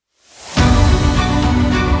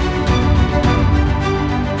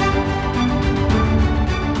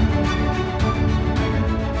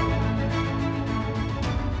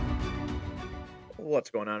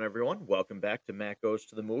going on, everyone? Welcome back to Matt Goes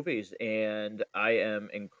to the Movies. And I am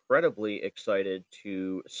incredibly excited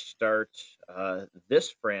to start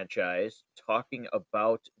this franchise talking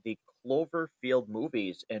about the Cloverfield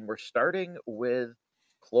movies. And we're starting with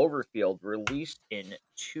Cloverfield, released in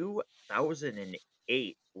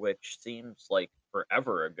 2008, which seems like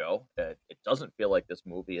forever ago. It doesn't feel like this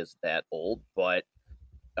movie is that old, but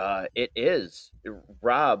it is.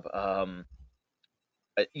 Rob,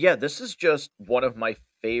 yeah, this is just one of my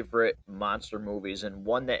favorite monster movies and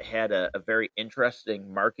one that had a very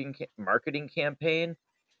interesting marketing campaign.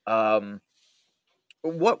 Um,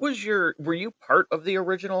 what was your were you part of the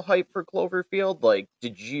original hype for Cloverfield? Like,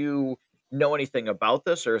 did you know anything about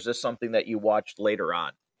this, or is this something that you watched later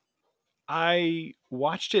on? I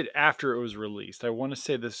watched it after it was released. I want to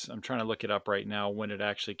say this, I'm trying to look it up right now when it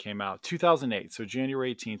actually came out. 2008, so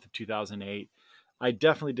January 18th of 2008. I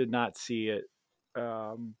definitely did not see it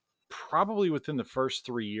probably within the first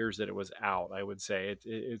 3 years that it was out, I would say.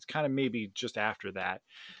 It's kind of maybe just after that.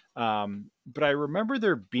 But I remember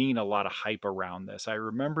there being a lot of hype around this. I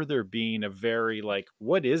remember there being a very like,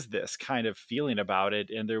 what is this kind of feeling about it?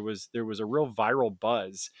 And there was a real viral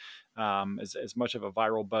buzz, as much of a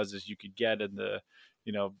viral buzz as you could get in the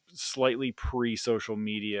slightly pre social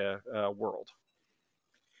media world.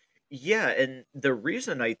 Yeah, and the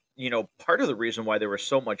reason part of the reason why there was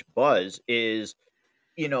so much buzz is,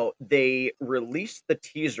 they released the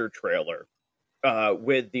teaser trailer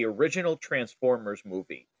with the original Transformers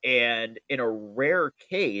movie. And in a rare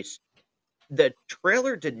case, the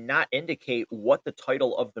trailer did not indicate what the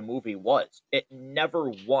title of the movie was. It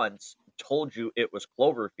never once told you it was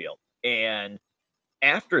Cloverfield. And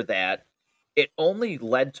after that, it only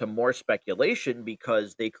led to more speculation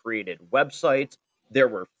because they created websites. There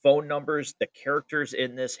were phone numbers. The characters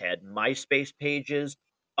in this had MySpace pages.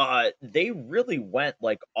 They really went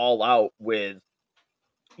like all out with,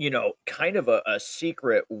 kind of a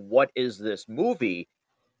secret. What is this movie?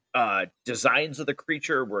 Designs of the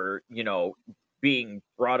creature were, being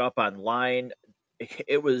brought up online.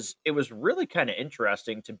 It was really kind of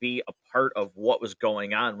interesting to be a part of what was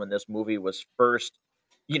going on when this movie was first,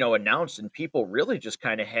 announced, and people really just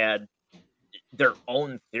kind of had their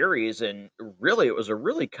own theories. And really it was a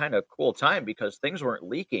really kind of cool time because things weren't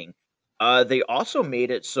leaking. They also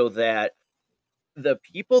made it so that the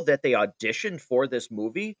people that they auditioned for this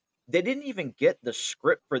movie, they didn't even get the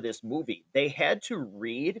script for this movie. They had to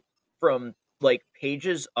read from like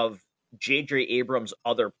pages of J.J. Abrams'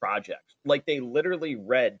 other projects. Like they literally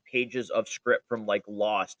read pages of script from like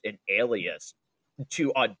Lost and Alias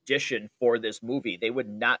to audition for this movie. They would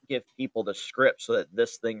not give people the script so that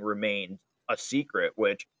this thing remained a secret,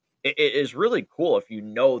 which it is really cool if you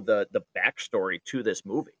know the backstory to this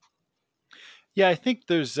movie. Yeah, I think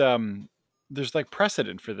there's like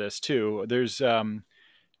precedent for this too.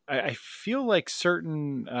 I feel like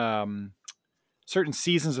certain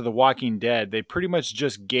seasons of The Walking Dead, they pretty much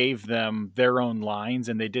just gave them their own lines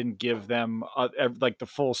and they didn't give them like the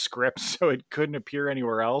full script, so it couldn't appear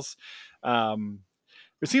anywhere else. Um,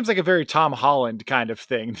 it seems like a very Tom Holland kind of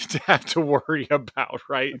thing to have to worry about,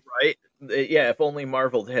 right? Right? Yeah, if only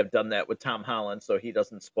Marvel had done that with Tom Holland so he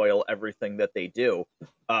doesn't spoil everything that they do.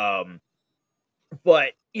 Um,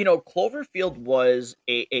 but, Cloverfield was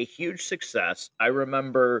a huge success. I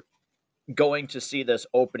remember going to see this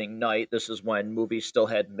opening night. This is when movies still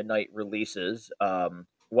had midnight releases.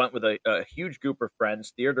 Went with a huge group of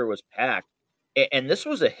friends. Theater was packed. And this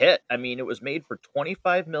was a hit. I mean, it was made for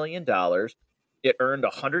 $25 million. It earned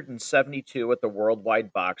 172 at the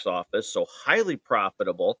worldwide box office, so highly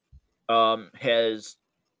profitable. Has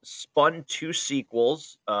spun two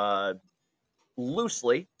sequels,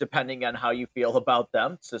 loosely, depending on how you feel about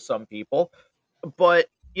them to some people. But,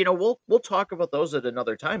 we'll talk about those at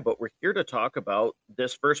another time, but we're here to talk about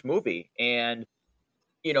this first movie. And,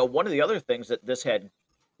 one of the other things that this had,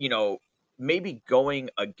 you know, maybe going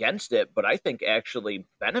against it, but I think actually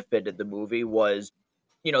benefited the movie was,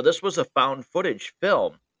 this was a found footage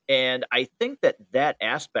film. And I think that that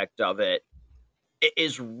aspect of it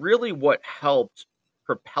is really what helped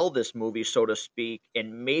propel this movie, so to speak,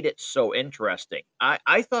 and made it so interesting.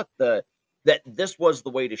 I thought that this was the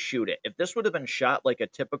way to shoot it. If this would have been shot like a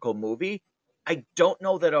typical movie, I don't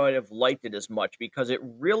know that I would have liked it as much because it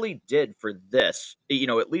really did for this,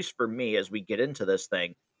 at least for me as we get into this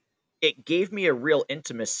thing, it gave me a real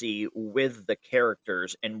intimacy with the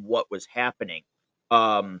characters and what was happening.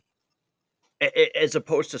 Um, as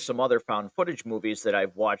opposed to some other found footage movies that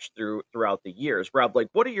I've watched throughout the years. Rob, like,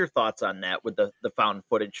 what are your thoughts on that with the found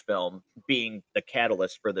footage film being the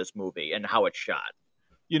catalyst for this movie and how it's shot?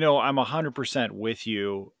 I'm 100% with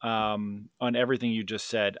you on everything you just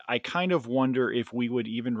said. I kind of wonder if we would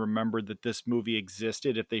even remember that this movie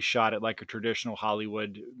existed if they shot it like a traditional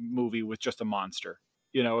Hollywood movie with just a monster.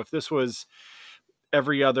 If this was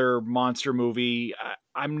every other monster movie,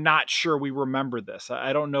 I'm not sure we remember this.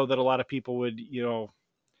 I don't know that a lot of people would,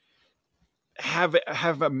 have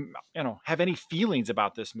any feelings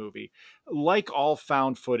about this movie. Like all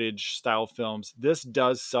found footage style films, this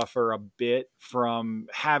does suffer a bit from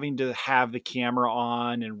having to have the camera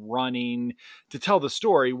on and running to tell the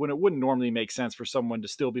story when it wouldn't normally make sense for someone to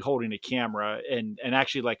still be holding a camera and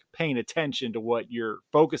actually like paying attention to what you're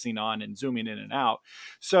focusing on and zooming in and out.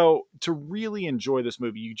 So to really enjoy this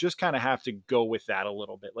movie, you just kind of have to go with that a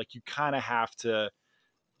little bit. Like you kind of have to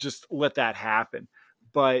just let that happen.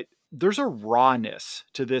 But there's a rawness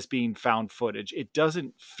to this being found footage. It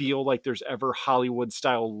doesn't feel like there's ever Hollywood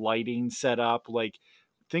style lighting set up. Like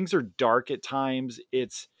things are dark at times.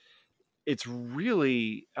 It's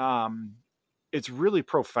really it's really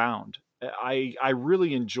profound. I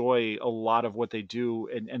really enjoy a lot of what they do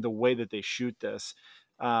and the way that they shoot this.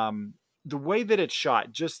 The way that it's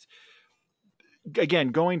shot, just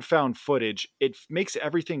again going found footage, it makes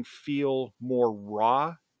everything feel more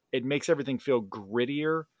raw, it makes everything feel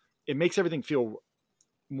grittier, it makes everything feel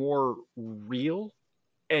more real,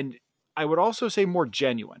 and I would also say more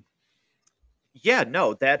genuine. Yeah,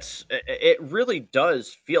 no, it really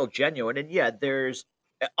does feel genuine. And yeah,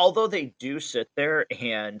 although they do sit there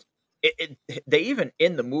and they even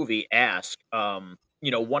in the movie ask, one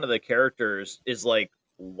of the characters is like,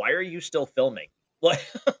 "Why are you still filming?" Like,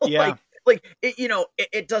 Yeah. like,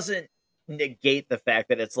 it doesn't negate the fact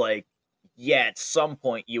that it's like, yeah, at some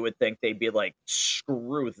point you would think they'd be like,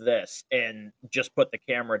 "Screw this," and just put the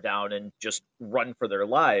camera down and just run for their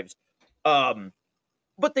lives. Um,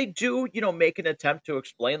 but they do, make an attempt to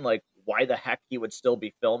explain, like, why the heck he would still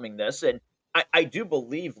be filming this, and I do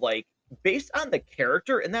believe, like, based on the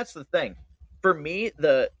character, and that's the thing. For me,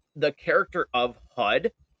 the character of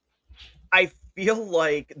HUD, I feel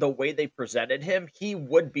like the way they presented him, he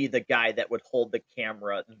would be the guy that would hold the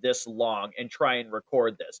camera this long and try and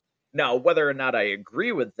record this. Now, whether or not I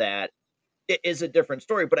agree with that, it is a different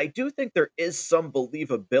story, but I do think there is some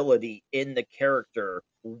believability in the character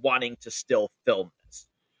wanting to still film this.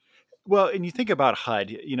 Well, and you think about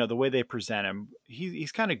HUD, the way they present him,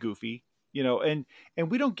 he's kind of goofy, and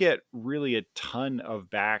we don't get really a ton of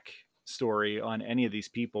backstory on any of these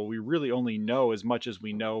people. We really only know as much as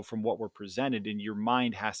we know from what we're presented, and your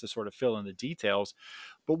mind has to sort of fill in the details.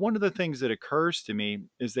 But one of the things that occurs to me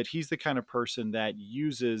is that he's the kind of person that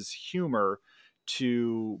uses humor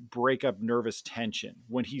to break up nervous tension.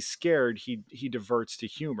 When he's scared, he diverts to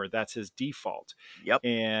humor. That's his default. Yep.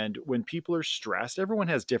 And when people are stressed, everyone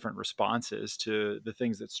has different responses to the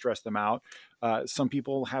things that stress them out. Some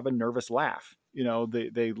people have a nervous laugh.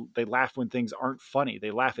 They laugh when things aren't funny.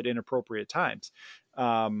 They laugh at inappropriate times.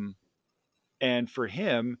 Um, and for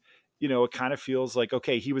him, it kind of feels like,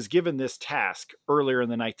 okay, he was given this task earlier in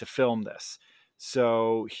the night to film this.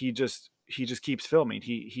 So he just keeps filming.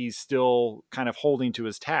 He's still kind of holding to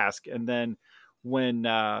his task. And then when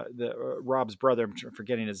the Rob's brother, I'm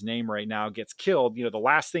forgetting his name right now, gets killed, the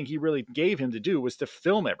last thing he really gave him to do was to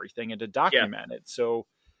film everything and to Yeah. document it. So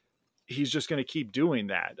he's just going to keep doing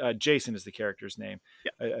that. Jason is the character's name.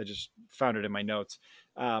 Yeah. I just found it in my notes.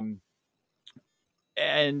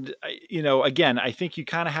 And again, I think you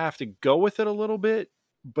kind of have to go with it a little bit,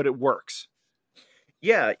 but it works.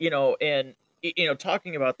 Yeah, and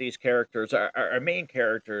talking about these characters, our main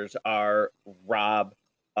characters are Rob,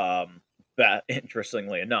 Beth.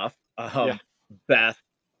 Interestingly enough, Yeah. Beth,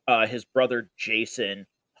 his brother Jason,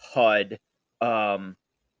 HUD, um,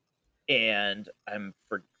 and I'm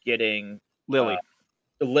forgetting uh, Lily.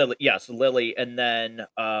 Lily. Yes, Lily, and then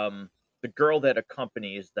the girl that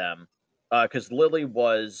accompanies them, because Lily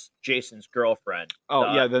was Jason's girlfriend.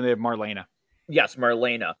 Oh yeah, then they have Marlena. Yes,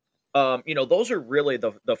 Marlena. Those are really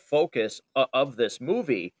the focus of this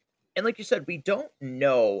movie. And like you said, we don't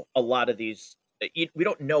know a lot of these. We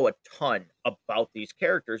don't know a ton about these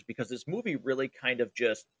characters because this movie really kind of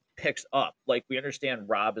just picks up. Like we understand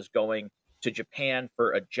Rob is going to Japan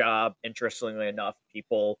for a job. Interestingly enough,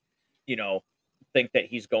 people, you know, think that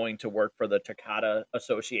he's going to work for the Takata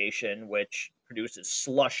Association, which produces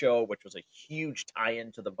Slusho, which was a huge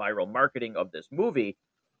tie-in to the viral marketing of this movie.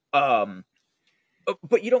 Um,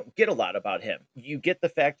 but you don't get a lot about him. You get the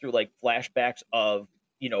fact through like flashbacks of,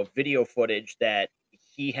 video footage that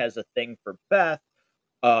he has a thing for Beth.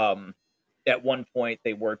 Um, at one point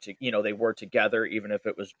they were together, even if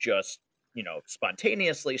it was just,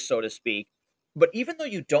 spontaneously, so to speak. But even though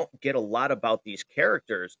you don't get a lot about these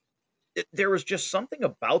characters, there was just something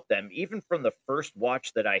about them, even from the first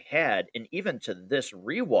watch that I had, and even to this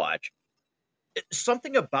rewatch,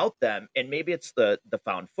 something about them, and maybe it's the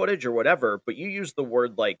found footage or whatever, but you use the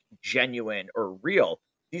word like genuine or real.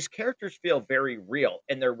 These characters feel very real,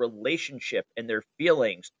 and their relationship and their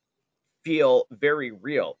feelings feel very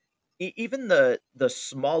real. Even the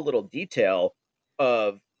small little detail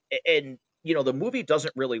of and the movie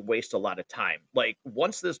doesn't really waste a lot of time. Like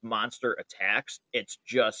once this monster attacks, it's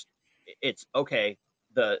okay.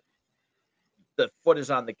 The the foot is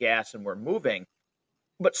on the gas and we're moving.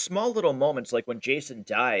 But small little moments like when Jason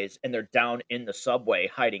dies and they're down in the subway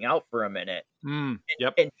hiding out for a minute,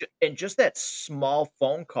 Yep. and just that small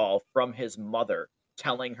phone call from his mother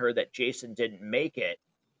telling her that Jason didn't make it,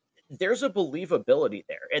 there's a believability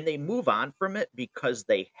there, and they move on from it because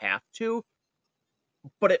they have to,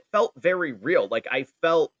 but it felt very real. Like, I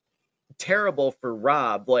felt terrible for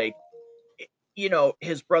Rob, like,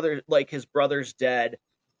 his brother's dead,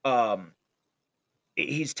 um,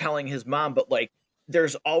 he's telling his mom, but, like,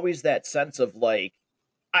 there's always that sense of, like,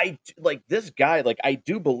 this guy, like, I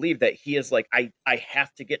do believe that he is like, I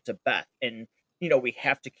have to get to Beth, and, we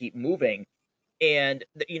have to keep moving, and,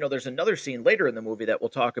 there's another scene later in the movie that we'll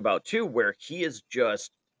talk about too, where he is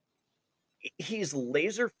just he's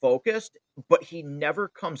laser focused, but he never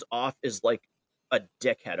comes off as like a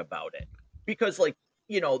dickhead about it. Because like,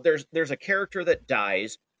 there's a character that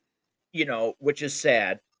dies, which is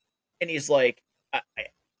sad, and he's like,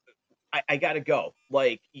 I gotta go.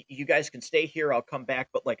 Like, you guys can stay here. I'll come back,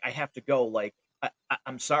 but like, I have to go. Like,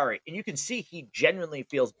 I'm sorry. And you can see he genuinely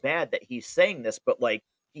feels bad that he's saying this, but like,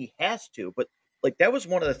 he has to. But like, that was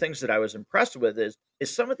one of the things that I was impressed with is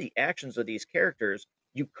some of the actions of these characters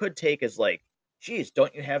you could take as like, geez,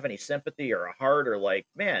 don't you have any sympathy or a heart or like,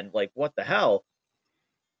 man, like what the hell?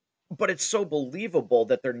 But it's so believable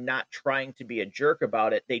that they're not trying to be a jerk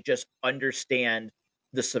about it. They just understand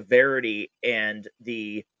the severity and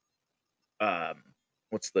the um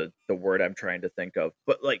what's the word I'm trying to think of,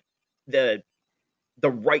 but like the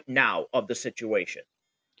right now of the situation.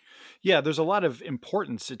 Yeah, there's a lot of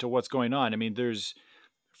importance to what's going on. I mean, there's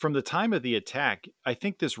from the time of the attack, I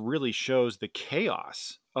think this really shows the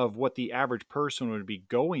chaos of what the average person would be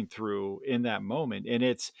going through in that moment. And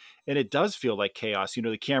it does feel like chaos.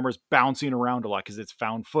 The camera's bouncing around a lot because it's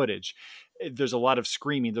found footage. There's a lot of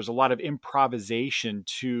screaming, there's a lot of improvisation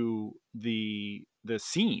to the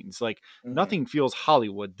scenes. Like Hmm. nothing feels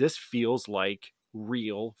Hollywood. This feels like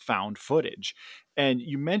real found footage. And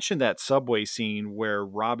you mentioned that subway scene where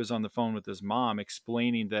Rob is on the phone with his mom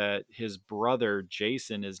explaining that his brother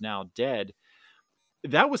Jason is now dead.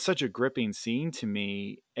 That was such a gripping scene to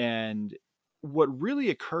me. And what really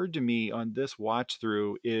occurred to me on this watch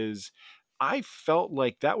through is I felt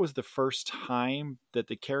like that was the first time that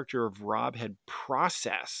the character of Rob had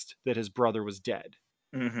processed that his brother was dead.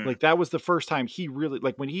 Hmm. Like that was the first time he really,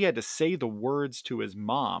 like when he had to say the words to his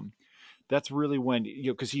mom, that's really when,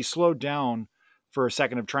 because he slowed down for a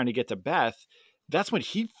second of trying to get to Beth. That's when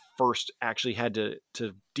he first actually had to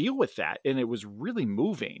deal with that, and it was really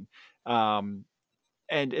moving. Um,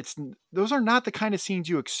 and those are not the kind of scenes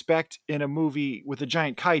you expect in a movie with a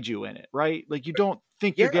giant kaiju in it, right? Like you don't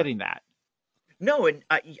think you're Yeah. getting that. No, and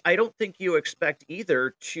I don't think you expect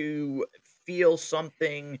either to feel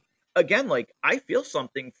something again, like I feel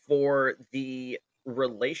something for the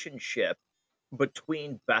relationship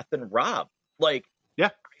between Beth and Rob. Like Yeah,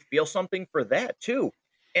 I feel something for that too.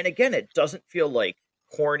 And again, it doesn't feel like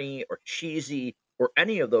corny or cheesy or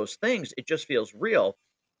any of those things. It just feels real.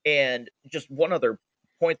 And just one other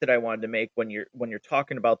point that I wanted to make when you're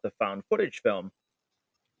talking about the found footage film,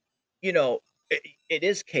 you know, it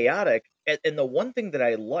is chaotic. And the one thing that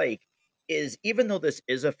I like is even though this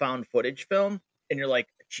is a found footage film, and you're like,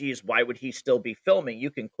 geez, why would he still be filming?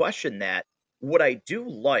 You can question that. What I do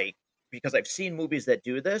like, because I've seen movies that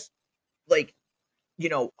do this, like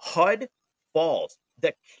HUD falls,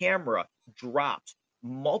 the camera drops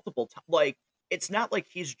multiple times. Like, it's not like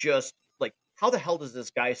he's just like, how the hell does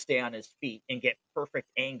this guy stay on his feet and get perfect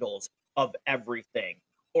angles of everything,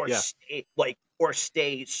 or yeah.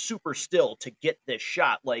 stay super still to get this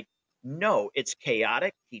shot? Like, no, it's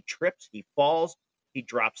chaotic. He trips, he falls, he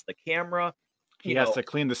drops the camera. He You has know, to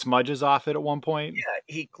clean the smudges off it at one point. yeah,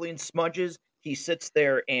 he cleans smudges. He sits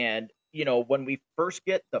there, and when we first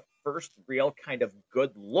get the first real kind of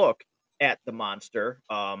good look at the monster,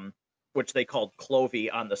 which they called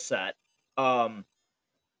Clovey on the set, um,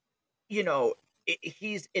 you know,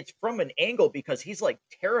 it's from an angle because he's like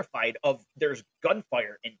terrified of there's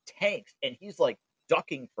gunfire and tanks, and he's like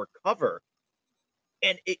ducking for cover,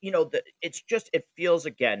 and it's just it feels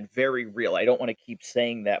again very real. I don't want to keep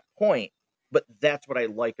saying that point, But that's what I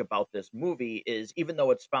like about this movie is even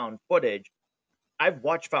though it's found footage, I've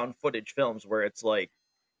watched found footage films where it's like,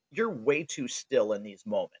 you're way too still in these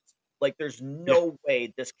moments. Like, there's Yeah. no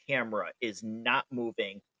way this camera is not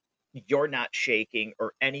moving, you're not shaking,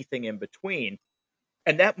 or anything in between.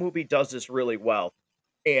 And that movie does this really well.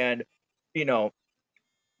 And, you know,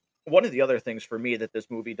 one of the other things for me that this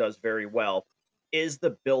movie does very well is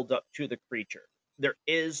the build up to the creature. There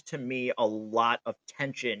is to me a lot of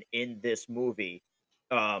tension in this movie.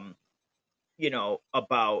 Um,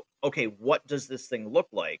 about okay, what does this thing look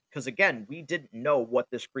like? Because again, we didn't know what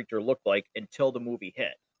this creature looked like until the movie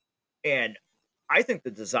hit. And I think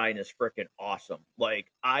the design is freaking awesome. Like,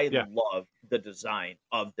 I Yeah. love the design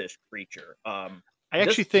of this creature. I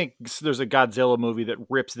This actually think there's a Godzilla movie that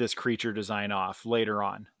rips this creature design off later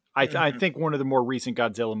on. I Mhm. think one of the more recent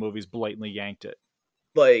Godzilla movies blatantly yanked it.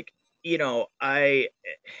 Like, you know, I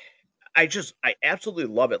absolutely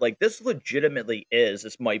love it. Like, this legitimately is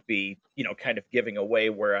this might be, kind of giving away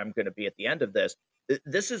where I'm gonna be at the end of this.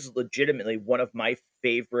 This is legitimately one of my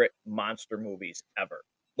favorite monster movies ever.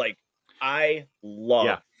 Like, I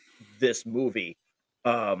Yeah. love this movie.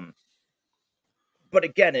 Um, but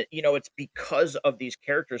again, it's because of these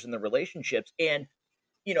characters and the relationships. And,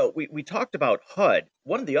 we talked about HUD.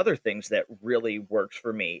 One of the other things that really works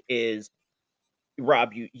for me is,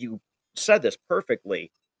 Rob, you said this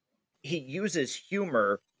perfectly. He uses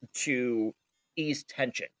humor to ease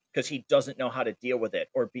tension because he doesn't know how to deal with it,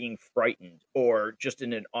 or being frightened, or just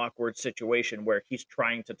in an awkward situation where he's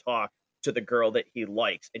trying to talk to the girl that he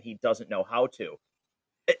likes and he doesn't know how to.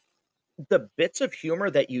 It- the bits of humor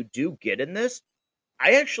that you do get in this,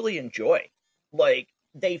 I actually enjoy. Like,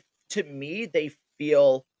 to me, they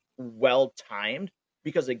feel well timed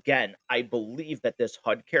because again, I believe that this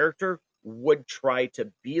HUD character would try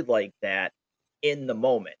to be like that in the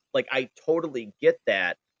moment. Like, I totally get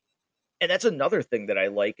that. And that's another thing that I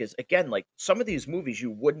like is again, like, some of these movies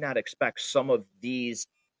you would not expect some of these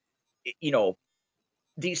y- you know,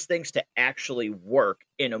 these things to actually work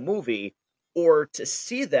in a movie, or to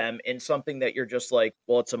see them in something that you're just like,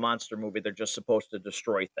 well, it's a monster movie, they're just supposed to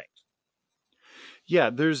destroy things. Yeah,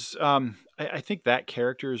 there's I think that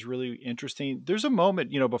character is really interesting. There's a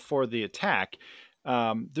moment, before the attack.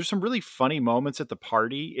 There's some really funny moments at the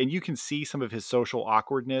party, and you can see some of his social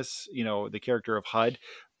awkwardness, the character of HUD.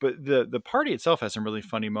 But the party itself has some really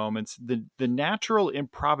funny moments. The natural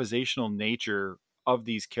improvisational nature of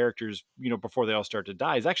these characters, before they all start to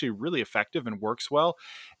die, is actually really effective and works well.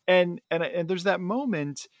 And there's that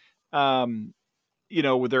moment um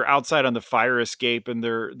where they're outside on the fire escape, and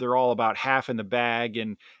they're all about half in the bag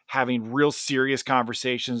and having real serious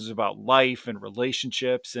conversations about life and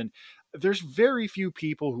relationships. And there's very few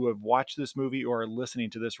people who have watched this movie or are listening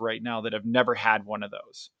to this right now that have never had one of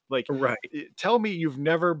those. Like, Right. tell me you've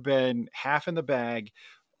never been half in the bag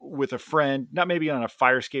with a friend, not maybe on a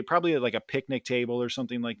fire escape, probably at like a picnic table or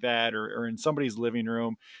something like that, or in somebody's living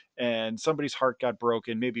room, and somebody's heart got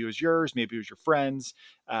broken. Maybe it was yours, maybe it was your friend's,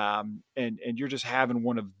 and you're just having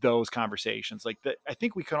one of those conversations like that. I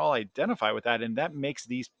think we can all identify with that, and that makes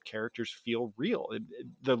these characters feel real.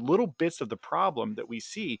 The little bits of the problem that we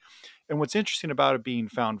see, and what's interesting about it being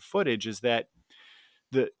found footage is that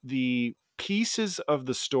the pieces of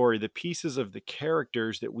the story, the pieces of the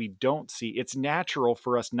characters that we don't see, it's natural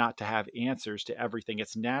for us not to have answers to everything.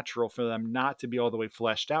 It's natural for them not to be all the way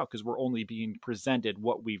fleshed out because we're only being presented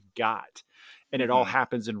what we've got. And it all Mhm.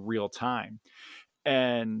 happens in real time.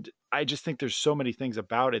 And I just think there's so many things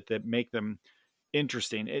about it that make them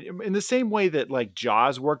interesting. In the same way that like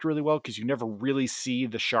Jaws worked really well because you never really see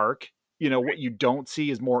the shark. What Right. you don't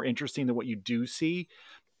see is more interesting than what you do see.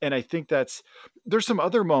 And I think there's some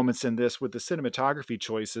other moments in this with the cinematography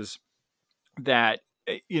choices that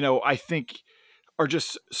I think are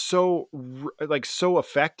just like so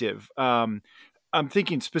effective. I'm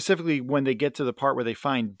thinking specifically when they get to the part where they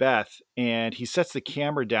find Beth and he sets the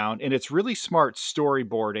camera down, and it's really smart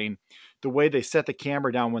storyboarding the way they set the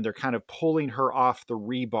camera down when they're kind of pulling her off the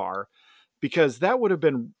rebar, because that would have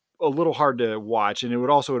been a little hard to watch, and it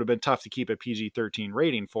would have been tough to keep a PG-13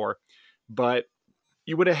 rating for. But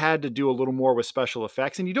you would have had to do a little more with special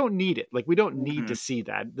effects, and you don't need it. Like, we don't need to Mhm. see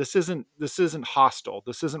that. This isn't Hostile.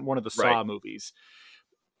 This isn't one of the Right. Saw movies.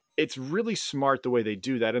 It's really smart the way they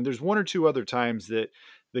do that. And there's one or two other times that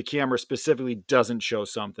the camera specifically doesn't show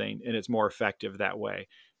something and it's more effective that way.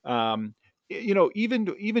 Um,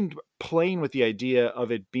 even playing with the idea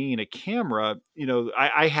of it being a camera,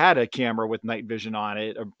 I had a camera with night vision on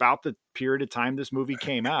it about the period of time this movie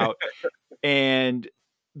came out. And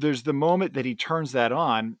there's the moment that he turns that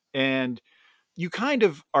on, and you kind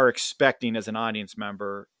of are expecting as an audience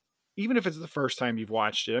member, even if it's the first time you've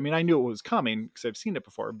watched it. I mean, I knew it was coming because I've seen it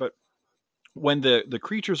before, but when the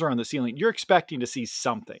creatures are on the ceiling, you're expecting to see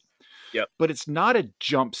something, Yep. but it's not a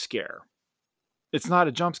jump scare. It's not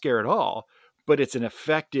a jump scare at all, but it's an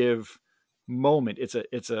effective moment.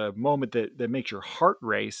 It's a moment that makes your heart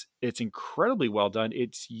race. It's incredibly well done.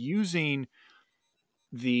 It's using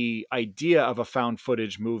the idea of a found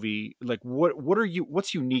footage movie. Like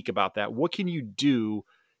what's unique about that? What can you do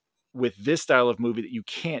with this style of movie that you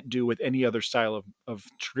can't do with any other style of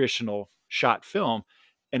traditional shot film?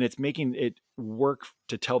 And it's making it work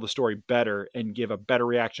to tell the story better and give a better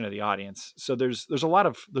reaction to the audience. So there's a lot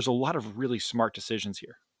of really smart decisions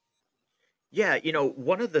here. Yeah,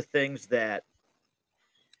 one of the things that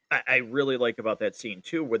I really like about that scene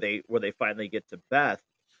too, where they finally get to Beth,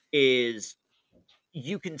 is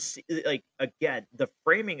you can see, like, again, the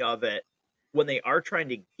framing of it when they are trying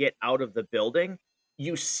to get out of the building,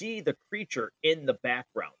 you see the creature in the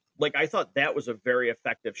background. Like, I thought that was a very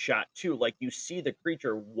effective shot too. Like, you see the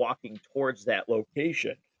creature walking towards that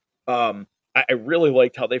location. I really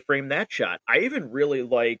liked how they framed that shot. I even really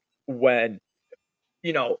like when,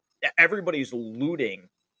 everybody's looting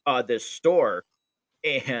this store,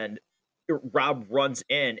 and Rob runs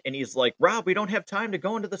in and he's like, "Rob, we don't have time to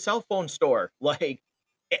go into the cell phone store." Like,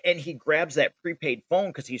 and he grabs that prepaid phone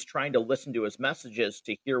because he's trying to listen to his messages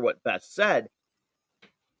to hear what Beth said.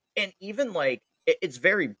 And even like it's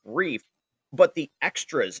very brief, but the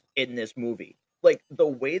extras in this movie, like the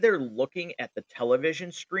way they're looking at the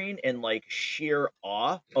television screen and like sheer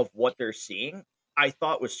awe of what they're seeing, I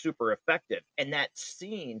thought was super effective. And that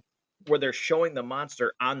scene where they're showing the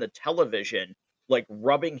monster on the television, like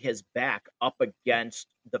rubbing his back up against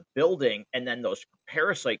the building, and then those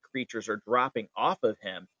parasite creatures are dropping off of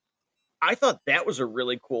him. I thought that was a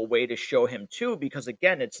really cool way to show him too, because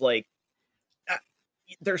again, it's like uh,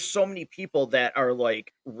 there's so many people that are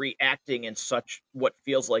like reacting in such what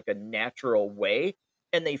feels like a natural way,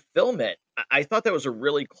 and they film it. I thought that was a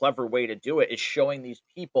really clever way to do it, is showing these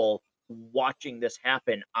people watching this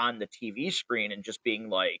happen on the TV screen and just being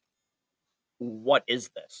like, what is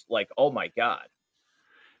this? Like, oh my god.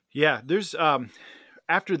 Yeah, there's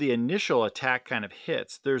after the initial attack kind of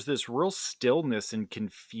hits, there's this real stillness and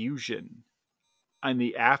confusion in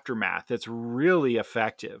the aftermath that's really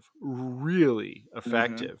effective. Really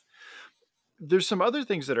Mhm. effective. There's some other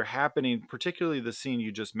things that are happening, particularly the scene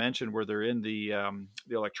you just mentioned where they're in the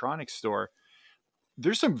electronics store.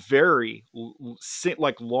 There's some very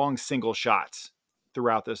like long single shots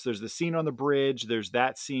throughout this. There's the scene on the bridge. There's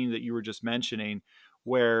that scene that you were just mentioning,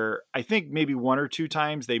 where I think maybe one or two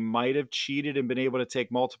times they might have cheated and been able to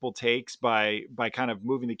take multiple takes by kind of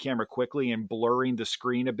moving the camera quickly and blurring the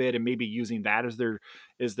screen a bit, and maybe using that as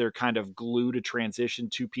their kind of glue to transition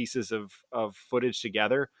two pieces of footage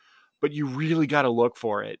together. But you really got to look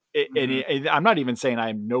for it. Mhm. And I'm not even saying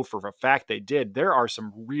I know for a fact they did. There are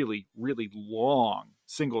some really, really long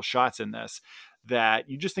single shots in this that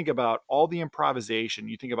you just think about all the improvisation.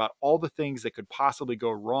 You think about all the things that could possibly go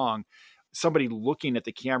wrong. Somebody looking at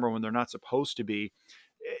the camera when they're not supposed to be.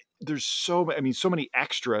 There's so many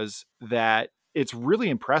extras that it's really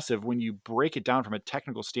impressive when you break it down from a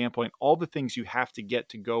technical standpoint, all the things you have to get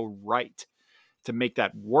to go right to make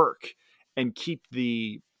that work and keep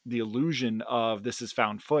the illusion of this is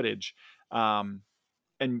found footage, um,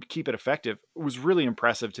 and keep it effective. It was really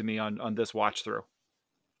impressive to me on this watch through.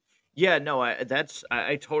 Yeah, no,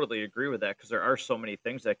 I totally agree with that, because there are so many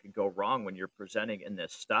things that could go wrong when you're presenting in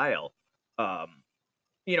this style. Um,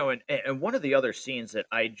 and one of the other scenes that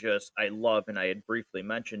I love, and I had briefly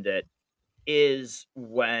mentioned it, is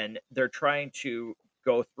when they're trying to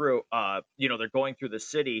go through, they're going through the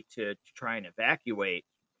city to try and evacuate,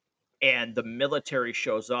 and the military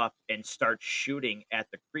shows up and starts shooting at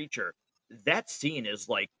the creature. That scene is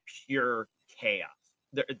like pure chaos.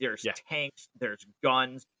 There's Yeah. tanks, there's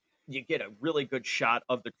guns. You get a really good shot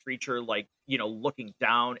of the creature, like, looking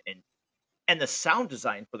down, and the sound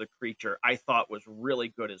design for the creature I thought was really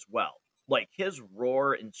good as well. Like his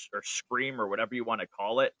roar or scream or whatever you want to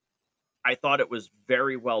call it, I thought it was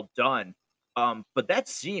very well done. But that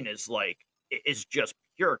scene is just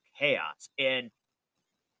pure chaos, and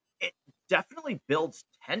it definitely builds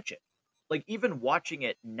tension. Like, even watching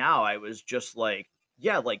it now, I was just like,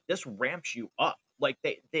 yeah, like this ramps you up. Like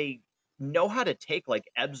they know how to take like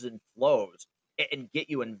ebbs and flows and get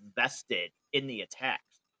you invested in the attacks.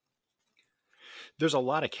 There's a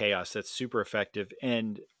lot of chaos that's super effective.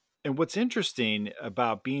 And what's interesting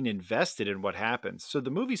about being invested in what happens, so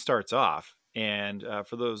the movie starts off, and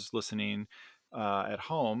for those listening at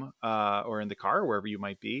home or in the car, wherever you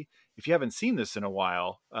might be, if you haven't seen this in a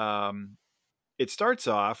while, it starts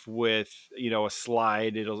off with, a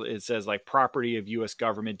slide. It says like property of US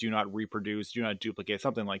government, do not reproduce, do not duplicate,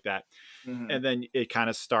 something like that. Hmm. And then it kind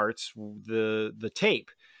of starts the tape.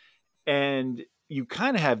 And you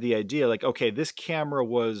kind of have the idea like, okay, this camera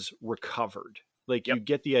was recovered. Like Yep. you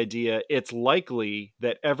get the idea. It's likely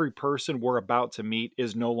that every person we're about to meet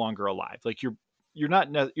is no longer alive. Like you're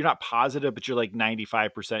not positive, but you're like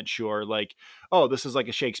 95% sure. Like, oh, this is like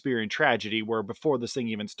a Shakespearean tragedy where before this thing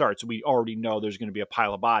even starts, we already know there's going to be a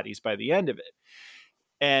pile of bodies by the end of it.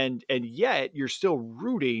 And yet you're still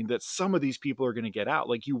rooting that some of these people are going to get out.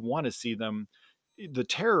 Like you want to see them. The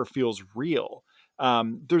terror feels real.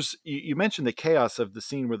 There's you mentioned the chaos of the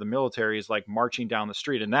scene where the military is like marching down the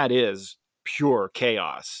street, and that is pure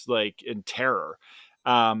chaos, like in terror.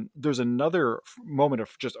 There's another moment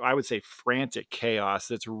of just, I would say, frantic chaos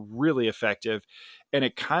that's really effective. And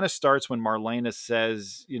it kind of starts when Marlena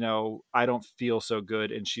says, I don't feel so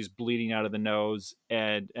good, and she's bleeding out of the nose,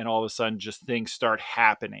 and all of a sudden just things start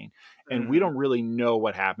happening. And we Hmm. don't really know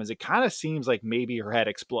what happens. It kind of seems like maybe her head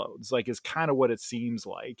explodes, like is kind of what it seems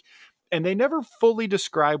like. And they never fully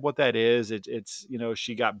describe what that is. It's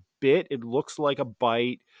she got bit. It looks like a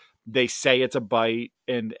bite. They say it's a bite,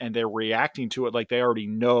 and they're reacting to it like they already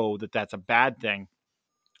know that that's a bad thing.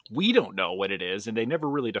 We don't know what it is, and they never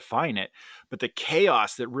really define it. But the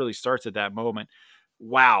chaos that really starts at that moment,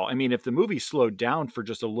 wow. I mean, if the movie slowed down for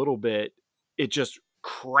just a little bit, it just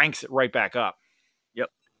cranks it right back up. Yep.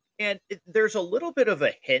 And there's a little bit of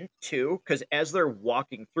a hint too, because as they're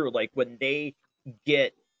walking through, like when they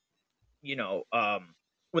get, you know,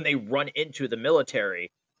 when they run into the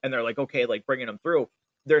military and they're like, okay, like bringing them through,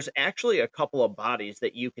 there's actually a couple of bodies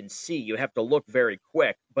that you can see. You have to look very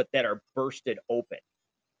quick, but that are bursted open.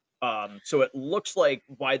 So it looks like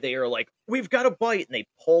why they are like, we've got a bite, and they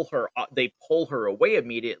pull her away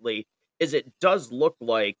immediately. Is it does look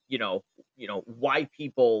like why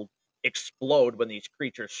people explode when these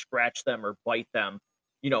creatures scratch them or bite them,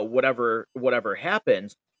 whatever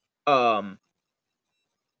happens. Um,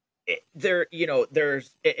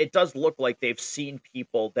 it does look like they've seen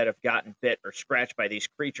people that have gotten bit or scratched by these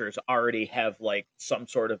creatures already have like some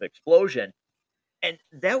sort of explosion, and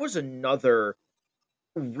that was another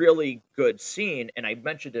really good scene, and I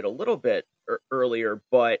mentioned it a little bit earlier,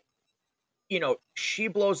 but she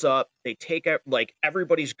blows up. They take out, like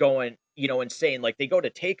everybody's going, insane. Like they go to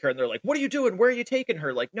take her, and they're like, "What are you doing? Where are you taking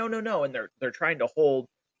her?" Like, no, no, no, and they're trying to hold,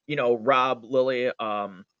 Rob, Lily,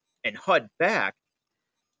 and Hud back,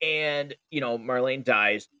 and Marlene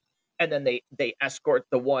dies, and then they escort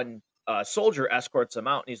the one soldier escorts him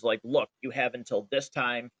out, and he's like, "Look, you have until this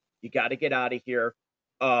time. You got to get out of here."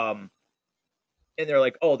 Um, and they're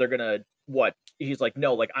like, "Oh, they're gonna what?" He's like,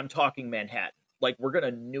 "No, like I'm talking Manhattan. Like we're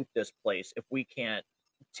gonna nuke this place if we can't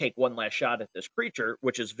take one last shot at this creature,"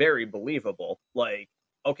 which is very believable. Like,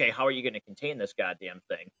 okay, how are you gonna contain this goddamn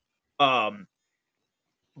thing? Um,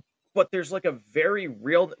 but there's like a very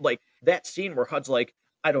real, like that scene where Hud's like,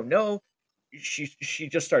 "I don't know, she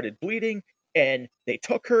just started bleeding, and they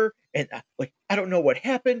took her, and like I don't know what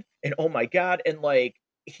happened, and oh my god," and like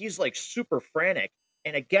he's like super frantic,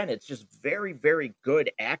 and again, it's just very very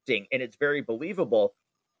good acting, and it's very believable,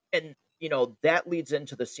 and that leads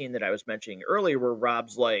into the scene that I was mentioning earlier, where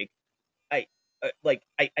Rob's like,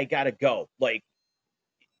 I gotta go,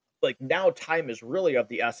 like now time is really of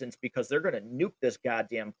the essence because they're gonna nuke this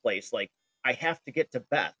goddamn place. Like I have to get to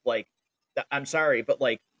Beth. Like I'm sorry, but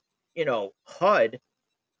like Hud.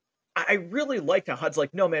 I really liked how Hud's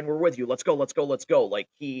like, no man, we're with you. Let's go, let's go, let's go. Like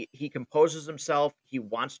he composes himself. He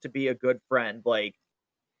wants to be a good friend. Like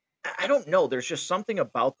I don't know. There's just something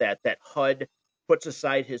about that Hud puts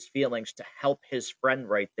aside his feelings to help his friend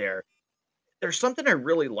right there. There's something I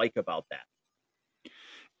really like about that.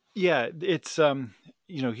 Yeah, it's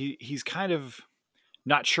he's kind of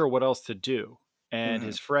not sure what else to do, and Hmm.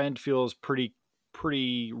 his friend feels pretty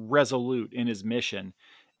resolute in his mission,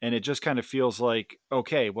 and it just kind of feels like,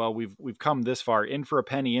 okay, well, we've come this far, in for a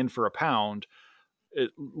penny, in for a pound.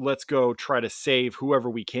 Let's go try to save whoever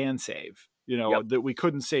we can save. Yep. That we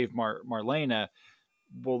couldn't save Marlena.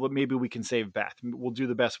 Well, maybe we can save Beth. We'll do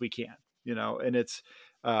the best we can. And it's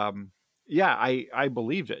um, yeah, I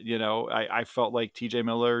believed it. I felt like TJ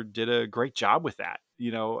Miller did a great job with that.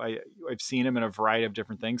 I've seen him in a variety of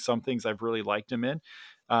different things. Some things I've really liked him in.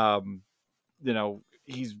 Um,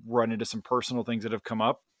 he's run into some personal things that have come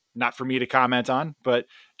up, not for me to comment on, but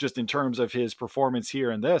just in terms of his performance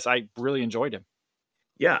here in this, I really enjoyed him.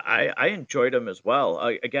 Yeah, I enjoyed him as well.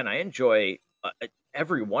 Again, I enjoy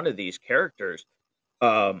every one of these characters.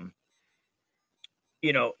 Um,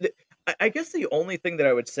 I guess the only thing that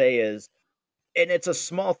I would say is, and it's a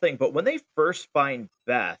small thing, but when they first find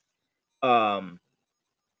Beth, Um,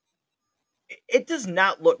 it does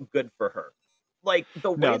not look good for her. Like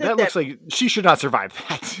the way No, that that looks like she should not survive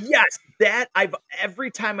that. yes, that I've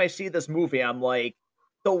every time I see this movie, I'm like,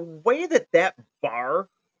 the way that that bar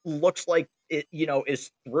looks like it,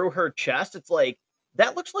 is through her chest. It's like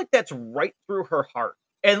that looks like that's right through her heart,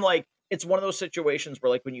 and like it's one of those situations where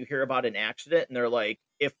like when you hear about an accident and they're like,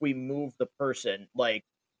 if we move the person, like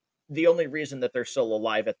the only reason that they're still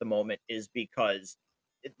alive at the moment is because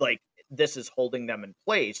like this is holding them in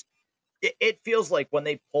place. It feels like when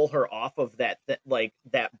they pull her off of like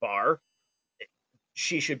that bar,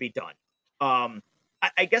 she should be done.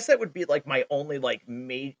 I guess that would be like my only like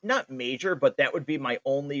not major, but that would be my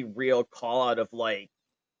only real call out of like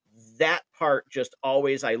that part. Just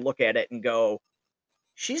always I look at it and go,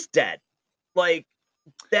 she's dead. Like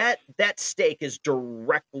that stake is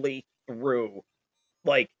directly through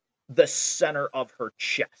like the center of her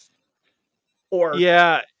chest. Or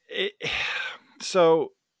Yeah.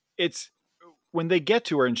 So it's when they get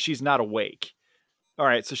to her and she's not awake. All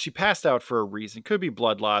right, so she passed out for a reason. Could be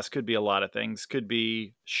blood loss, could be a lot of things, could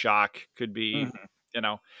be shock, could be, Mhm. you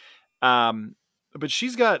know. Um, but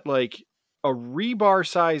she's got like a rebar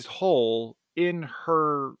sized hole in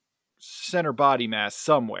her center body mass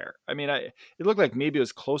somewhere. I mean, it looked like maybe it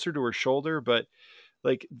was closer to her shoulder, but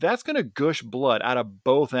like that's going to gush blood out of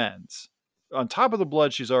both ends. On top of the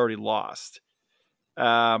blood she's already lost.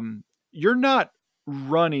 You're not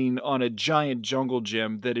running on a giant jungle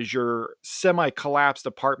gym that is your semi-collapsed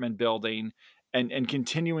apartment building and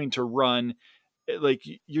continuing to run. Like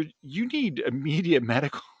you need immediate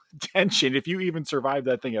medical attention if you even survive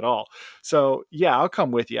that thing at all. So yeah, I'll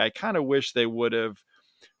come with you. I kind of wish they would have,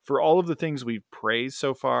 for all of the things we've praised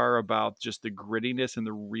so far about just the grittiness and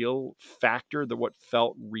the real factor, that what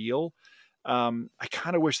felt real. I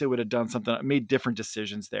kind of wish they would have done something, made different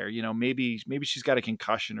decisions there. Maybe she's got a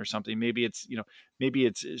concussion or something. Maybe it's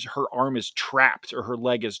her arm is trapped or her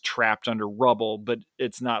leg is trapped under rubble, but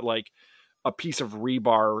it's not like a piece of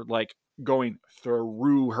rebar like going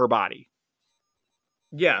through her body.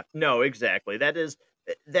 Yeah, no, exactly. That is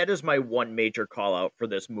my one major call out for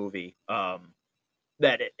this movie.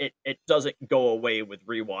 That it doesn't go away with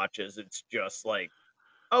rewatches. It's just like,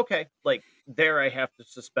 okay, like there I have to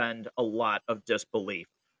suspend a lot of disbelief.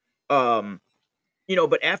 Um,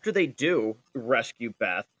 but after they do rescue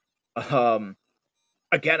Beth, um,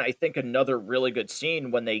 again, I think another really good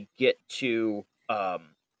scene when they get to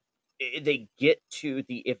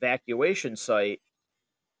the evacuation site.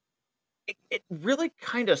 It really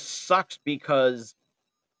kind of sucks because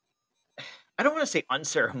I don't want to say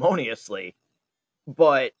unceremoniously,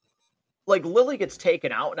 but like Lily gets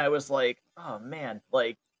taken out, and I was like, oh man,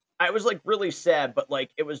 like I was like really sad, but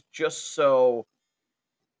like it was just so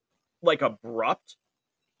like abrupt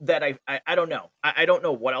that I don't know. I don't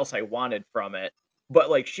know what else I wanted from it. But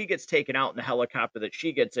like she gets taken out in the helicopter that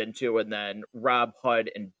she gets into, and then Rob, Hud,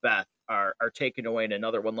 and Beth are taken away in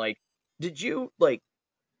another one. Like, did you like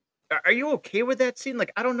are you okay with that scene?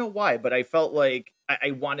 Like, I don't know why, but I felt like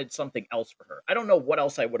I wanted something else for her. I don't know what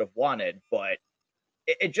else I would have wanted, but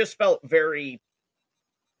it just felt very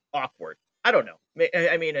awkward. I don't know.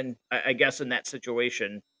 I mean, and I guess in that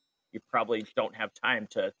situation, you probably don't have time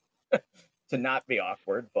to to not be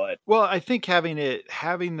awkward, but Well, I think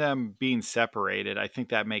having them being separated, I think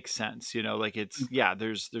that makes sense. Like it's, yeah,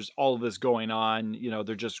 there's all of this going on.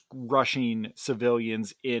 They're just rushing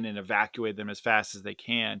civilians in and evacuate them as fast as they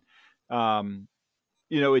can. Um,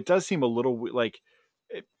 it does seem a little like,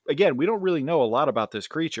 again, we don't really know a lot about this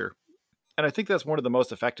creature, and I think that's one of the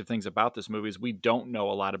most effective things about this movie is we don't know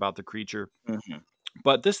a lot about the creature. Mhm.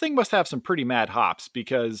 But this thing must have some pretty mad hops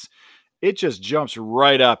because it just jumps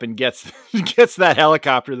right up and gets gets that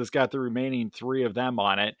helicopter that's got the remaining three of them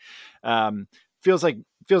on it. Um, feels like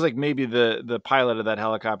feels like maybe the pilot of that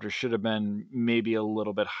helicopter should have been maybe a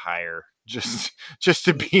little bit higher, just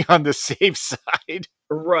to be on the safe side.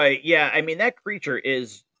 Right, yeah, I mean, that creature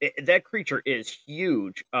is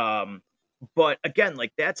huge, but again,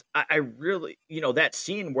 like, that's I really that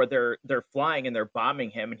scene where they're flying and they're bombing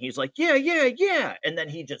him, and he's like, "Yeah, yeah, yeah," and then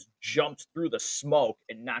he just jumps through the smoke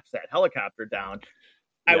and knocks that helicopter down.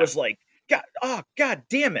 I Yeah, was like, God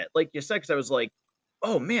damn it," like you said, because I was like,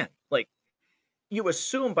 "Oh, man," like, you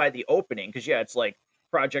assume by the opening, because yeah, it's like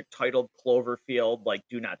project titled Cloverfield, like,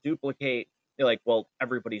 "Do not duplicate." You're like, "Well,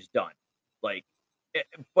 everybody's done." Like,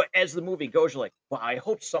 but as the movie goes, you're like, "Well, I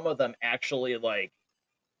hope some of them actually, like,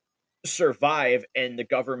 survive," and the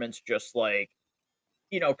government's just like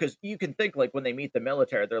because you can think, like, when they meet the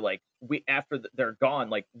military, they're like, "We after they're gone,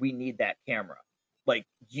 like, we need that camera. Like,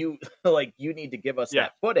 you like, you need to give us yeah.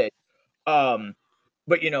 that footage." Um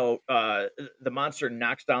But, the monster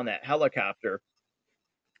knocks down that helicopter,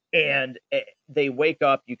 and they wake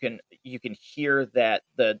up. You can hear that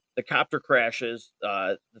the copter crashes.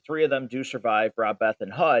 The three of them do survive, Rob, Beth,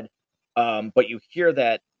 and Hud. But you hear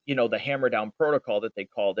that the hammer down protocol that they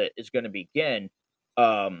called it is going to begin.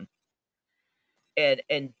 Um,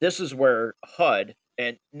 and this is where Hud,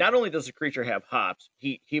 and not only does the creature have hops,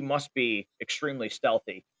 he must be extremely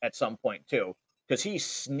stealthy at some point too, because he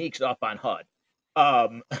sneaks up on Hud.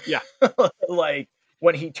 Um, Yeah. like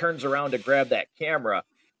when he turns around to grab that camera.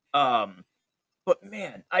 Um, but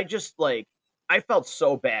man, I felt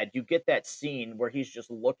so bad. You get that scene where he's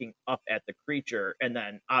just looking up at the creature, and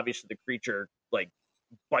then obviously the creature like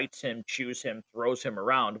bites him, chews him, throws him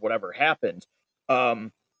around, whatever happens.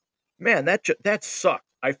 Um, Man, that sucked.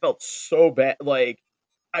 I felt so bad,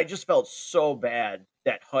 I just felt so bad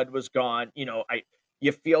that Hud was gone.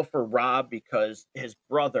 You feel for Rob because his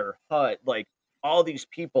brother, Hud, all these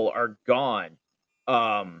people are gone.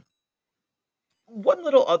 Um, One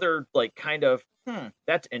little other, kind of,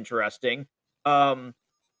 that's interesting. Um,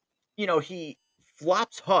 he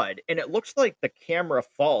flops Hud, and it looks like the camera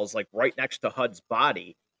falls, right next to Hud's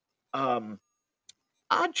body. Um,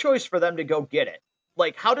 Odd choice for them to go get it.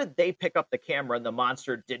 How did they pick up the camera and the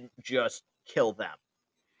monster didn't just kill them?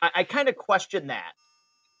 I kind of question that.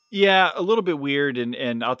 Yeah, a little bit weird,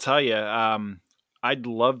 and I'll tell you, I'd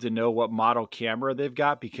love to know what model camera they've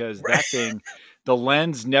got because Right. that thing, the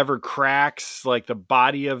lens never cracks, like the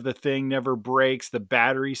body of the thing never breaks, the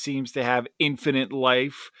battery seems to have infinite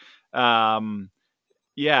life. Um,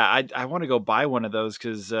 yeah, I wanna go buy one of those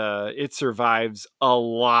 'cause, it survives a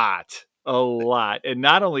lot, and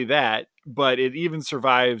not only that, but it even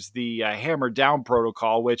survives the, hammer down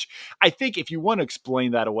protocol, which I think if you wanna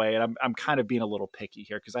explain that away, and I'm kind of being a little picky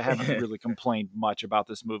here because I haven't really complained much about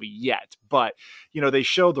this movie yet, but, they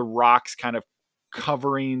show the rocks kind of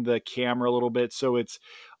covering the camera a little bit, so it's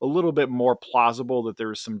a little bit more plausible that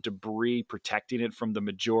there's some debris protecting it from the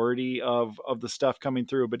majority of the stuff coming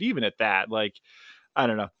through, but even at that, like, I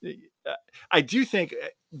don't know. Uh, I do think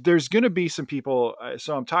there's going to be some people.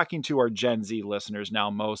 So I'm talking to our Gen Z listeners now,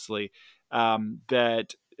 mostly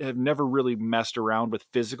that have never really messed around with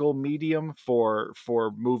physical medium for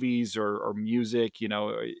movies or music.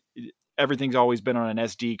 Everything's always been on an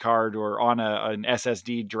SD card or on an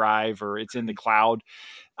SSD drive, or it's in the cloud.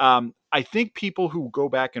 I think people who go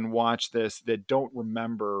back and watch this that don't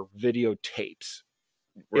remember videotapes,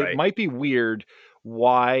 it Right. might be weird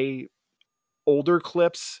why older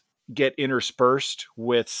clips get interspersed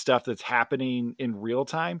with stuff that's happening in real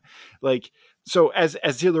time. Like, so as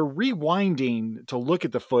they're rewinding to look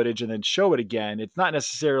at the footage and then show it again, it's not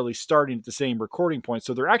necessarily starting at the same recording point.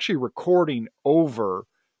 So they're actually recording over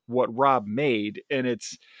what Rob made. And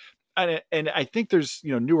I think there's,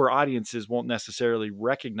 newer audiences won't necessarily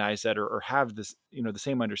recognize that or have this, the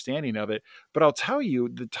same understanding of it. But I'll tell you,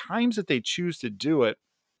 the times that they choose to do it,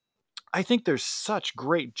 I think there's such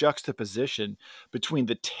great juxtaposition between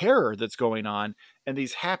the terror that's going on and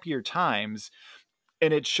these happier times.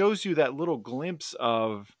 And it shows you that little glimpse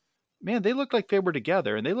of, man, they look like they were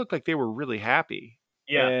together and they look like they were really happy.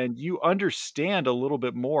 Yeah. And you understand a little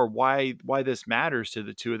bit more why this matters to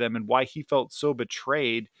the two of them and why he felt so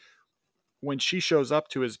betrayed when she shows up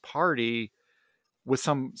to his party with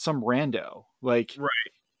some rando. Like, Right.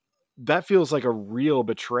 that feels like a real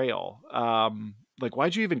betrayal. Like,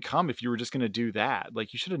 why'd you even come if you were just going to do that?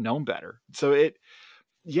 Like, you should have known better. So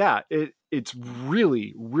yeah, it's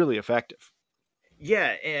really, really effective.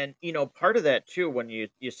 Yeah, and part of that too, when you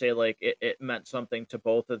say it meant something to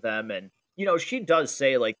both of them, and she does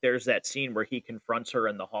say there's that scene where he confronts her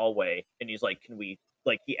in the hallway, and he's like, "Can we?"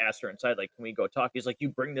 He asked her inside, "Can we go talk?" He's like, "You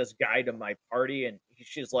bring this guy to my party," and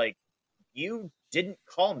she's like, "You didn't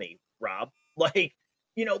call me, Rob."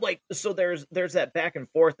 So there's that back and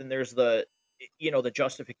forth, and there's the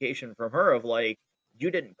justification from her of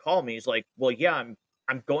 "You didn't call me." He's like, "Well, yeah,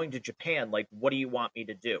 I'm going to Japan. What do you want me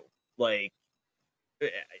to do?" Like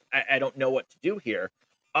I don't know what to do here.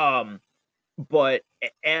 Um, but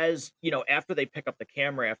as after they pick up the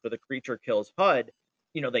camera after the creature kills Hud,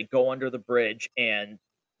 they go under the bridge and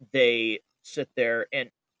they sit there.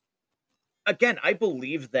 And again, I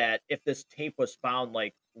believe that if this tape was found,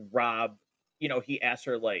 Rob, he asked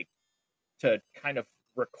her to kind of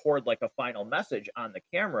record a final message on the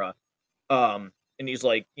camera. And he's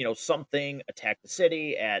like, something attacked the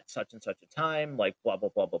city at such and such a time, blah blah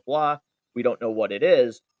blah blah blah. We don't know what it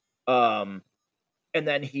is. Um, and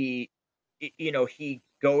then he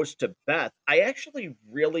goes to Beth. I actually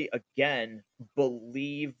really again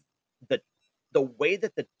believe that the way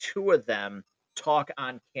that the two of them talk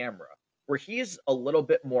on camera, where he's a little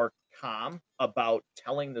bit more calm about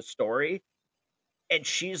telling the story, and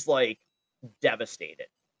she's like devastated.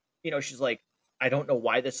 She's like, "I don't know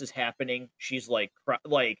why this is happening." She's like,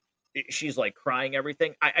 she's like crying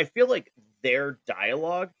everything. I feel like their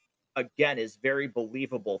dialogue again is very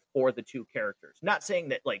believable for the two characters. Not saying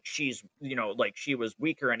that like she's like she was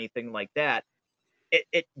weak or anything like that.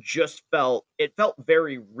 It felt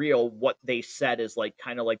very real what they said is like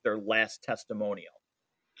kind of like their last testimonial.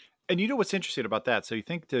 And you know what's interesting about that? So you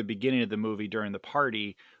think the beginning of the movie during the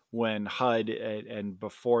party when HUD and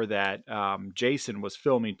before that, Jason was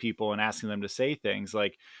filming people and asking them to say things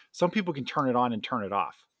like some people can turn it on and turn it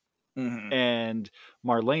off. Hmm. And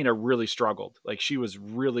Marlena really struggled. Like she was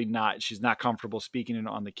really not, she's not comfortable speaking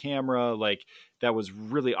on the camera. Like that was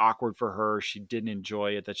really awkward for her. She didn't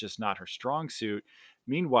enjoy it. That's just not her strong suit.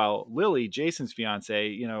 Meanwhile, Lily, Jason's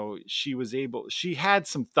fiance, she had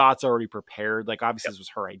some thoughts already prepared. Like obviously Yep. this was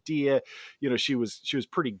her idea. She was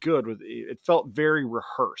pretty good with it. It felt very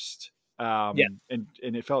rehearsed. Yeah. And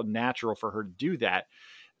it felt natural for her to do that.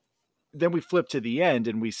 Then we flip to the end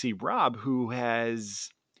and we see Rob, who has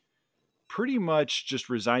pretty much just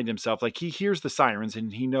resigned himself. Like he hears the sirens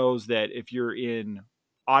and he knows that if you're in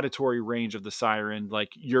auditory range of the siren,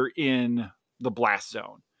 like you're in the blast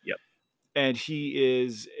zone. Yep. And he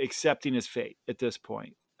is accepting his fate at this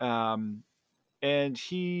point. And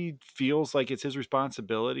he feels like it's his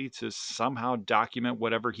responsibility to somehow document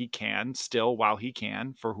whatever he can still while he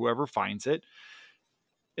can for whoever finds it.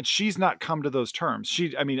 And she's not come to those terms.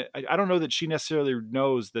 I mean, I don't know that she necessarily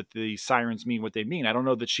knows that the sirens mean what they mean. I don't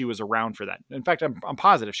know that she was around for that. In fact, I'm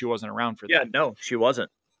positive she wasn't around for Yeah. that. No, she wasn't.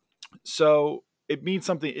 So it means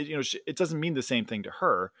something. It doesn't mean the same thing to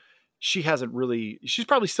her. She hasn't really. She's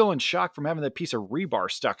probably still in shock from having that piece of rebar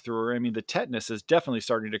stuck through her. I mean, the tetanus is definitely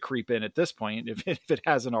starting to creep in at this point, if it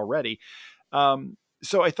hasn't already.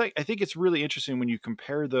 So I think it's really interesting when you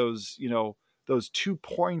compare those 2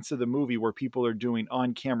 points of the movie where people are doing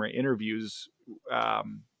on camera interviews,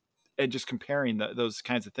 um, and just comparing those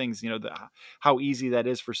kinds of things. How easy that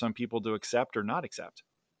is for some people to accept or not accept.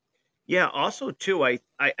 Yeah. Also, too, I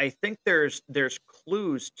think there's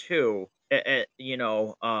clues too.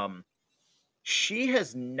 She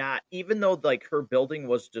has not, even though like her building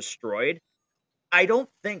was destroyed. I don't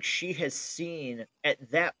think she has seen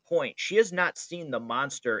at that point. She has not seen the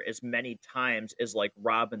monster as many times as like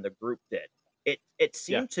Rob and the group did. It Yeah.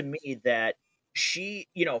 seemed to me that she,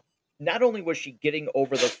 not only was she getting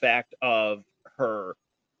over the fact of her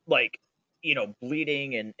like,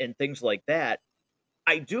 bleeding and things like that.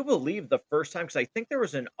 I do believe the first time because I think there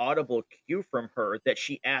was an audible cue from her that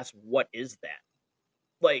she asked, "What is that?"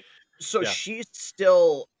 Like, so Yeah. she's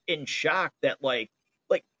still in shock that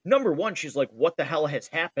number 1, she's like, "What the hell has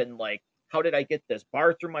happened? Like, how did I get this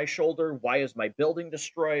bar through my shoulder? Why is my building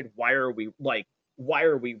destroyed? Why are we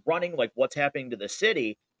running? Like, what's happening to the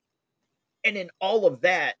city?" And in all of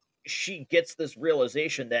that, she gets this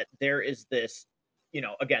realization that there is this,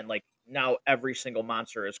 again, like now every single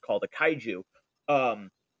monster is called a kaiju. Um,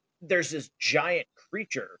 there's this giant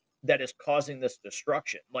creature that is causing this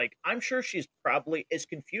destruction. Like, I'm sure she's probably as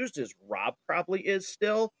confused as Rob probably is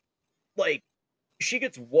still. Like, she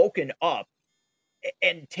gets woken up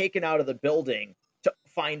and taken out of the building to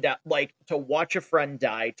find out, like, to watch a friend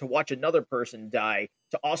die, to watch another person die,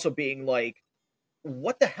 to also being like,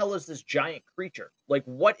 what the hell is this giant creature? Like,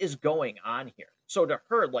 what is going on here? So to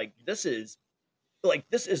her, this is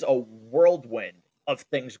a whirlwind of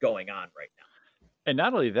things going on right And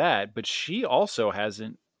not only that, but she also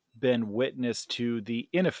hasn't been witness to the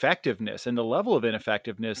ineffectiveness and the level of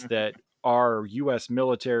ineffectiveness now. that our US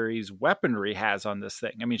military's weaponry has on this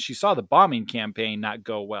thing. I mean, she saw the bombing campaign not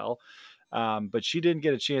go well, but she didn't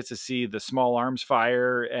get a chance to see the small arms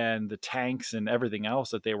fire and the tanks and everything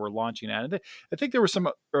else that they were launching at. I think there were some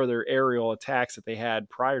other aerial attacks that they had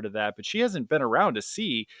prior to that, but she hasn't been around to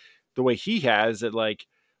see the way he has it. Like,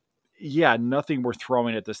 yeah, nothing we're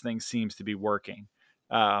throwing at this thing seems to be working.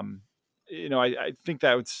 Um, I think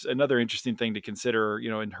that was another interesting thing to consider,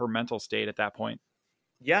 in her mental state at that point.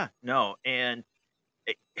 Yeah, no, and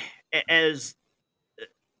as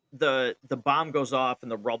the bomb goes off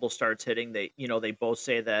and the rubble starts hitting, they both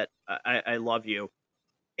say that I love you,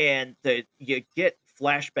 and you get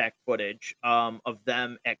flashback footage of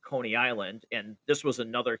them at Coney Island, and this was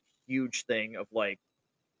another huge thing of like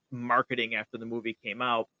marketing after the movie came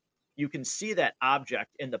out. You can see that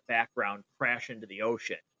object in the background crash into the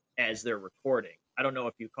ocean as they're recording. I don't know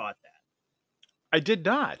if you caught that. I did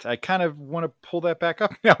not. I kind of want to pull that back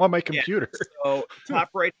up now on my Yeah. computer. So top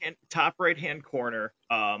right hand corner.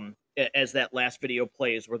 as that last video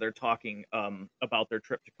plays where they're talking about their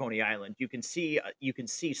trip to Coney Island, you can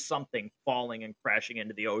see something falling and crashing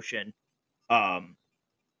into the ocean. Um,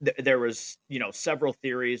 there was, several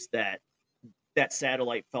theories that that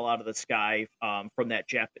satellite fell out of the sky from that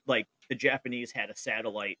like the Japanese had a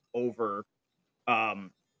satellite over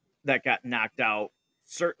um, that got knocked out.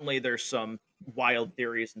 Certainly, there's some wild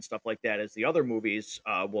theories and stuff like that, as the other movies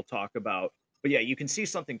we'll talk about. But yeah, you can see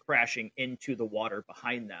something crashing into the water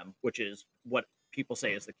behind them, which is what people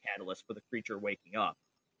say is the catalyst for the creature waking up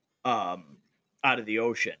um, out of the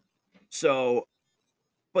ocean. So,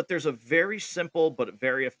 but there's a very simple but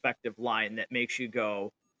very effective line that makes you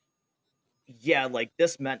go, yeah, like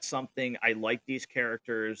this meant something. I like these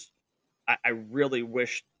characters. I really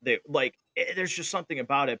wish they like. There's just something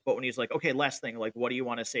about it. But when he's like, "Okay, last thing, like, what do you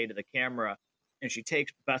want to say to the camera?" and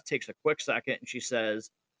Beth takes a quick second and she says,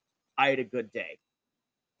 "I had a good day,"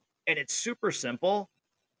 and it's super simple,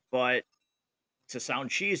 but to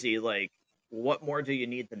sound cheesy, like, what more do you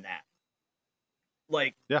need than that?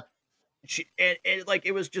 Like, Yeah. and like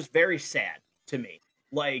it was just very sad to me,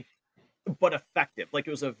 like, but effective. Like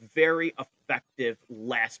it was a very effective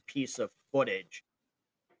last piece of footage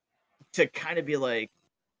to kind of be like,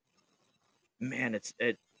 man,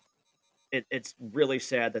 it's really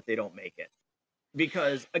sad that they don't make it.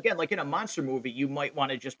 Because again, like in a monster movie, you might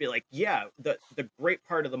want to just be like, yeah, the great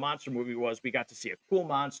part of the monster movie was we got to see a cool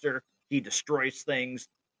monster, he destroys things.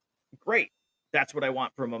 Great. That's what I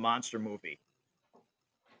want from a monster movie.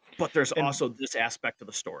 But there's And also this aspect of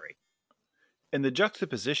the story. and the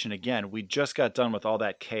juxtaposition again, we just got done with all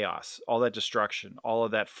that chaos, all that destruction, all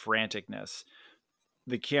of that franticness.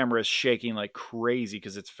 The camera is shaking like crazy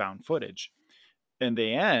because it's found footage. And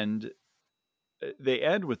they end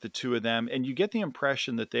with the two of them, and you get the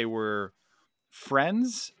impression that they were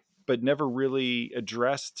friends, but never really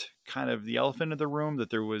addressed kind of the elephant in the room, that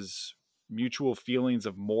there was mutual feelings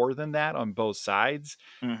of more than that on both sides.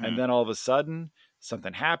 And Hmm. then all of a sudden,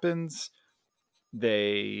 something happens.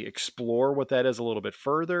 They explore what that is a little bit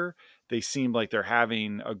further. They seem like they're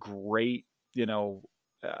having a great,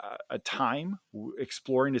 a time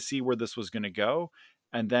exploring to see where this was going to go.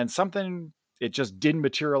 And then something, it just didn't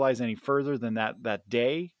materialize any further than that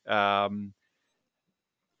day. And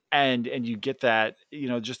you get that,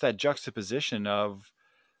 just that juxtaposition of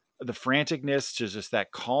the franticness to just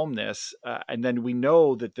that calmness, and then we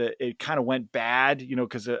know that it kind of went bad,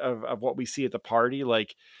 because of what we see at the party.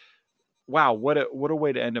 Like, wow, what a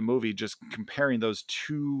way to end a movie, just comparing those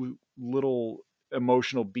two little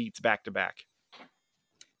emotional beats back to back.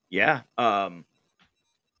 Yeah.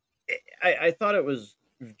 I thought it was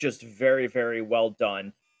just very, very well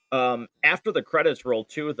done. After the credits roll,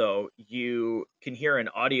 too, though, you can hear an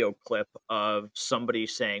audio clip of somebody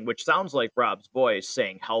saying, which sounds like Rob's voice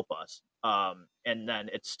saying, "Help us," and then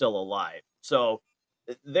it's still alive. So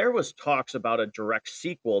there was talks about a direct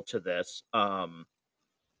sequel to this, and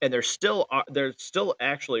there's still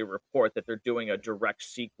actually a report that they're doing a direct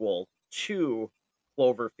sequel to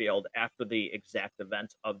Cloverfield after the exact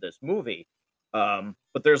events of this movie.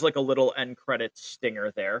 But there's like a little end credits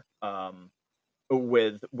stinger there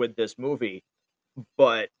with this movie.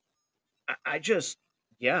 But I just,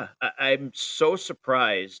 yeah, I'm so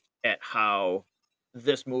surprised at how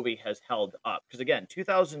this movie has held up. Because again,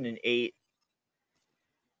 2008,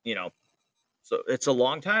 you know, so it's a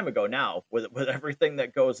long time ago now with everything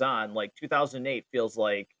that goes on. Like 2008 feels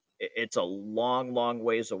like it's a long, long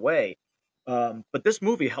ways away. But this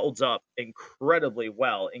movie holds up incredibly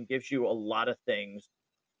well and gives you a lot of things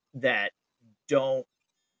that don't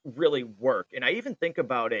really work. And I even think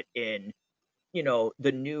about it in,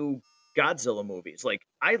 the new Godzilla movies. Like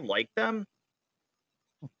I like them,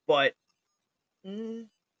 but mm,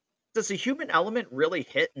 does the human element really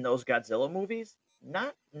hit in those Godzilla movies?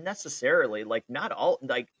 Not necessarily. Like not all.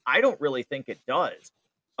 Like I don't really think it does.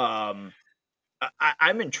 Um,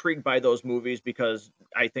 I'm intrigued by those movies because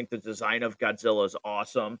I think the design of Godzilla is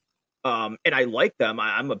awesome. And I like them.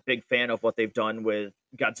 I'm a big fan of what they've done with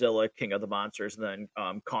Godzilla, King of the Monsters, and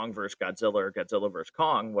then Kong versus Godzilla or Godzilla versus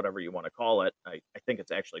Kong, whatever you want to call it. I think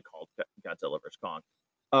it's actually called Godzilla versus Kong.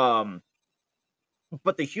 Um,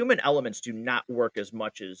 but the human elements do not work as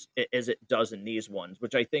much as it does in these ones,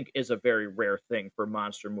 which I think is a very rare thing for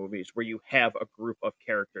monster movies, where you have a group of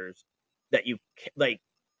characters that like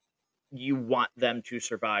you want them to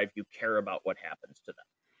survive. You care about what happens to them.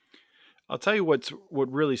 I'll tell you what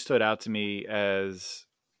really stood out to me as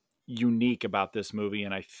unique about this movie,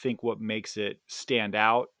 and I think what makes it stand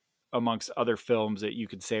out amongst other films that you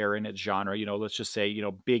could say are in its genre. Let's just say,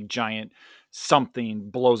 big giant something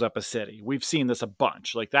blows up a city. We've seen this a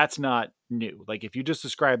bunch. Like, that's not new. Like, if you just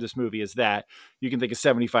describe this movie as that, you can think of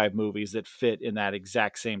 75 movies that fit in that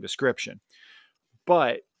exact same description.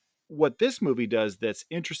 But what this movie does that's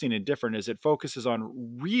interesting and different is it focuses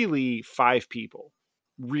on really five people.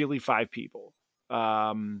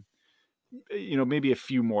 Um, maybe a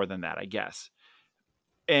few more than that, I guess.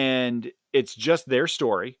 And it's just their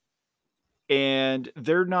story. And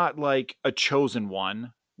they're not like a chosen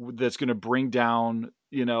one that's going to bring down,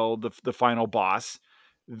 the final boss.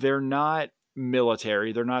 They're not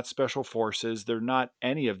military. They're not special forces. They're not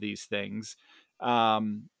any of these things.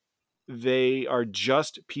 Um, they are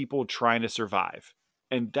just people trying to survive.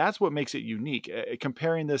 And that's what makes it unique.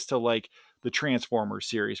 Comparing this to like the Transformers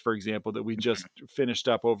series, for example, that we just finished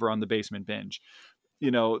up over on the Basement Binge.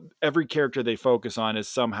 Every character they focus on is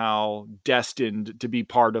somehow destined to be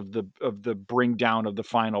part of the bring down of the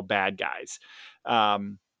final bad guys.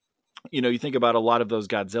 Um, you think about a lot of those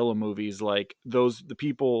Godzilla movies, like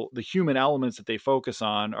the human elements that they focus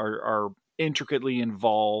on are intricately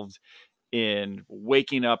involved in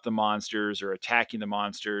waking up the monsters or attacking the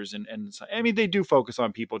monsters. And I mean, they do focus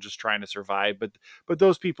on people just trying to survive, but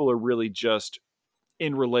those people are really just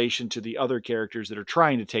in relation to the other characters that are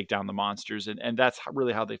trying to take down the monsters. And that's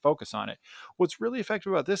really how they focus on it. What's really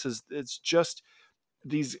effective about this is it's just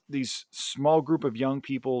these small group of young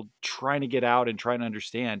people trying to get out and trying to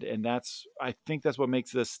understand. And I think that's what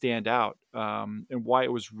makes this stand out, and why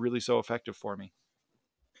it was really so effective for me.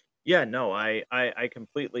 Yeah, no, I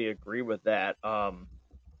completely agree with that.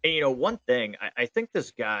 And one thing I think this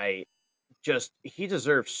guy just he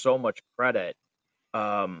deserves so much credit.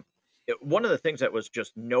 One of the things that was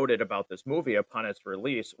just noted about this movie upon its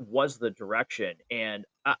release was the direction, and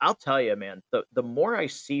I'll tell you, man, the more I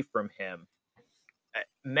see from him,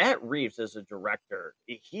 Matt Reeves as a director,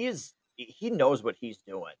 he knows what he's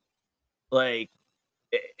doing. Like,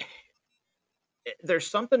 eh, there's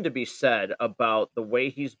something to be said about the way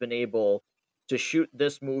he's been able to shoot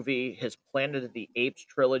this movie, his Planet of the Apes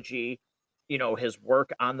trilogy, his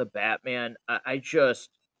work on the Batman. I just,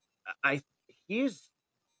 I he's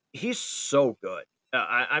he's so good.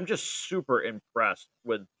 I'm just super impressed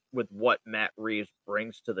with what Matt Reeves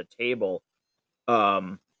brings to the table.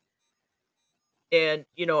 Um, and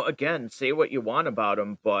again, say what you want about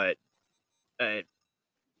him, but uh,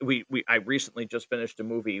 I recently just finished a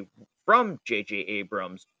movie from J.J.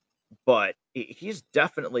 Abrams, but he's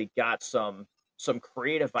definitely got some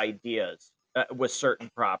creative ideas with certain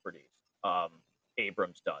properties. Um,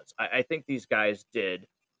 Abrams does. I think these guys did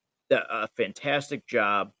a fantastic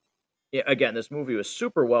job. Again, this movie was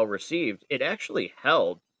super well received. It actually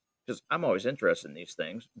held, because I'm always interested in these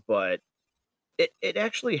things, but it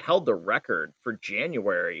actually held the record for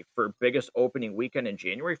January for biggest opening weekend in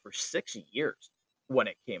January for 6 years when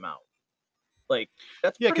it came out. Like,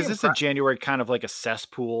 that's Yeah, pretty because it's a impressive. January kind of like a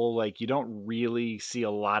cesspool. Like, you don't really see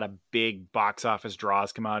a lot of big box office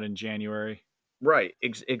draws come out in January. Right,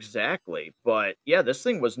 exactly. But yeah, this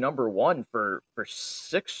thing was number one for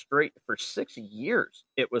 6 years.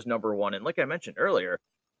 It was number one, and like I mentioned earlier,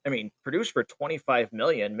 I mean, produced for 25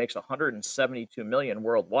 million, makes 172 million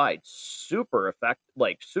worldwide. Super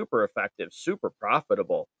effective, super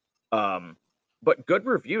profitable. Um, but good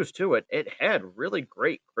reviews too. It had really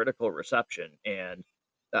great critical reception, and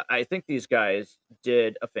I think these guys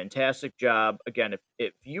did a fantastic job. Again,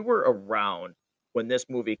 if you were around when this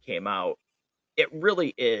movie came out, it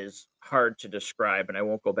really is hard to describe, and I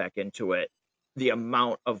won't go back into it, the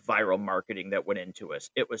amount of viral marketing that went into us.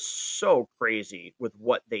 It was so crazy with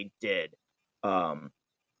what they did. Um,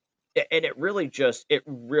 and it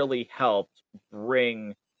really helped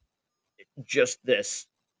bring just this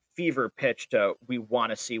fever pitch to we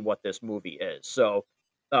want to see what this movie is. So,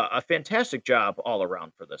 a fantastic job all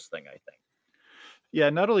around for this thing, I think. Yeah,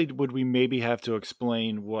 not only would we maybe have to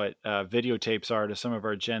explain what videotapes are to some of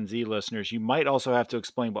our Gen Z listeners, you might also have to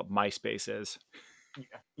explain what MySpace is.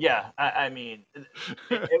 Yeah, I mean,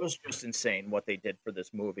 it was just insane what they did for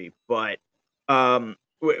this movie. But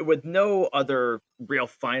with no other real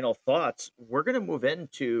final thoughts, we're gonna move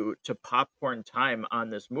into to popcorn time on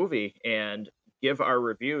this movie and give our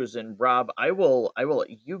reviews. And Rob, I will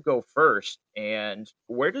let you go first. And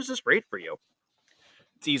where does this rate for you?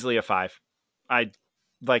 It's easily a 5. I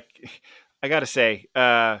like. I gotta say,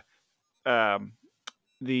 um,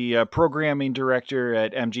 the programming director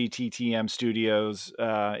at MGTTM Studios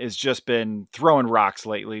has just been throwing rocks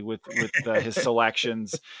lately with his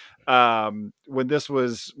selections. When this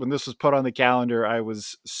was put on the calendar, I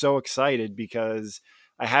was so excited because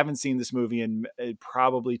I haven't seen this movie in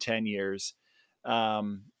probably 10 years.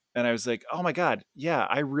 Um, And I was like, oh my God, yeah,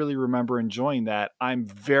 I really remember enjoying that. I'm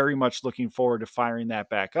very much looking forward to firing that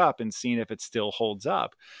back up and seeing if it still holds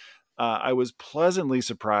up. I was pleasantly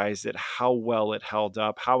surprised at how well it held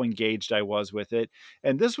up, how engaged I was with it.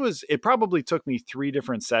 And it probably took me 3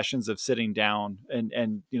 different sessions of sitting down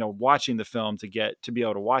and, watching the film to be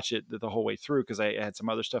able to watch it the whole way through. Cause I had some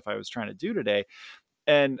other stuff I was trying to do today.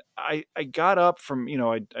 And I got up from,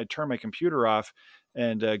 I turned my computer off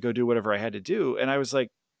and go do whatever I had to do. And I was like,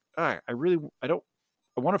 I don't,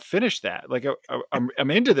 I want to finish that. Like I'm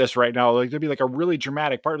into this right now. Like there'd be like a really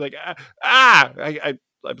dramatic part. Like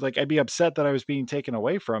I'd be upset that I was being taken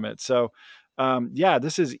away from it. So, yeah,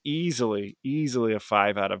 this is easily a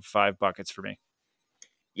 5 out of 5 buckets for me.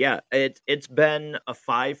 Yeah, it's been a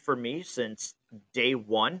 5 for me since day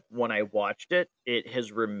 1 when I watched it. It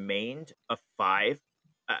has remained a 5.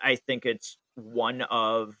 I think it's one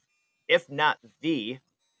of, if not the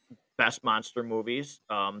best monster movies,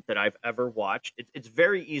 that I've ever watched. It's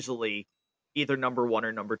very easily either number 1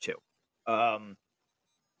 or number 2. Um,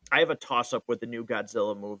 I have a toss up with the new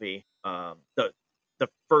Godzilla movie, the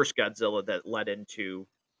first Godzilla that led into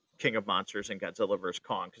King of Monsters and Godzilla vs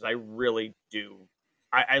Kong, because I really do.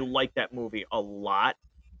 I like that movie a lot.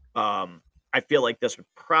 I feel like this would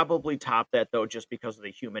probably top that though, just because of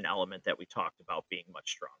the human element that we talked about being much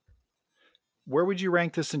stronger. Where would you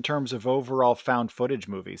rank this in terms of overall found footage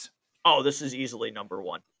movies? Oh, this is easily number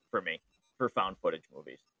 1 for me for found footage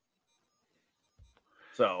movies.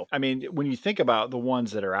 So, I mean, when you think about the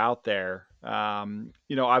ones that are out there,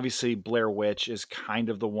 obviously Blair Witch is kind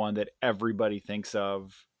of the one that everybody thinks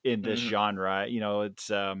of in this mhm. genre.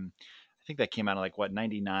 It's I think that came out of like what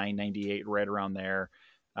 99, 98, right around there.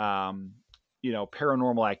 Um,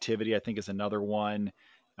 Paranormal Activity, I think, is another one.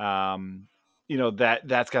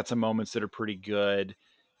 That's got some moments that are pretty good.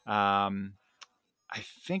 Um, I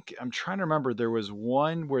think I'm trying to remember. There was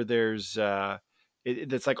one where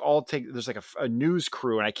it's like there's like a news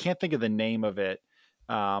crew, and I can't think of the name of it.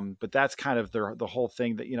 But that's kind of the whole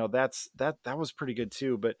thing that was pretty good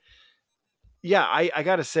too. But yeah, I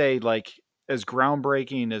gotta say, like, as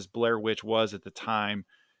groundbreaking as Blair Witch was at the time,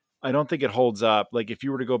 I don't think it holds up. Like, if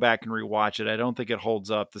you were to go back and rewatch it, I don't think it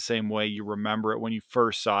holds up the same way you remember it when you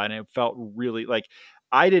first saw it. And it felt really like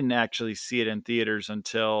I didn't actually see it in theaters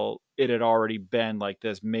until it had already been like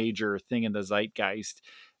this major thing in the zeitgeist.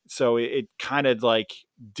 So it kind of like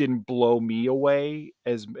didn't blow me away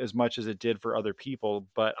as much as it did for other people.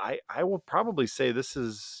 But I will probably say this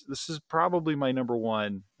is probably my number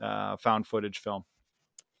one found footage film.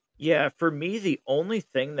 Yeah, for me, the only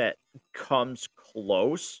thing that comes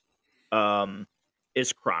close, um,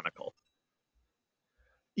 is Chronicle.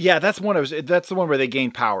 Yeah, that's the one where they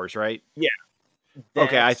gain powers, right? Yeah,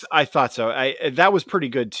 Okay, that's I thought so. That was pretty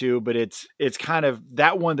good too, but it's kind of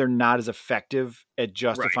that one. They're not as effective at right.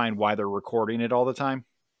 justifying why they're recording it all the time.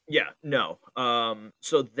 Yeah, no.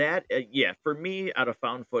 So that, yeah, for me, out of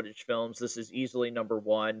found footage films, this is easily number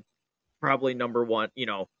 1, probably number 1,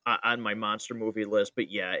 on my monster movie list.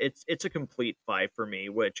 But yeah, it's a complete 5 for me.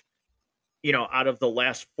 Which, out of the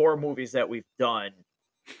last 4 movies that we've done,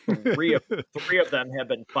 three of three of them have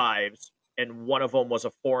been fives, and one of them was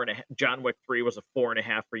a 4.5. John Wick 3 was a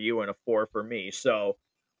 4.5 for you and a 4 for me. So,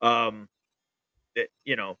 um,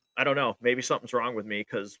 I don't know. Maybe something's wrong with me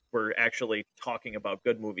because we're actually talking about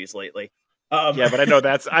good movies lately. Um, Yeah, but I know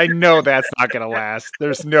that's not going to last.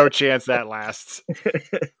 There's no chance that lasts.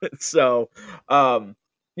 so,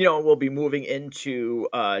 we'll be moving into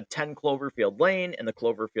 10 Cloverfield Lane and the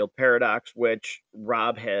Cloverfield Paradox, which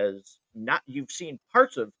Rob has not. You've seen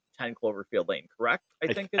parts of 10 Cloverfield Lane, correct?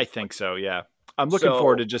 I think I is what. think so. Yeah, I'm looking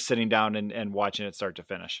forward So to just sitting down and watching it start to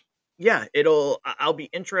finish. yeah, I'll be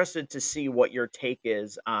interested to see what your take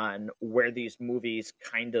is on where these movies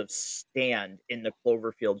kind of stand in the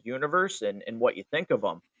Cloverfield universe, and what you think of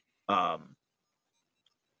them. Um,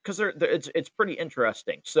 because it's pretty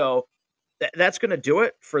interesting. So that's going to do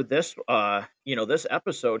it for this this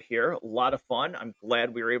episode here. A lot of fun. I'm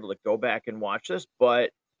glad we were able to go back and watch this. But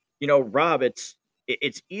Rob, it's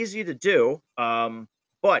easy to do.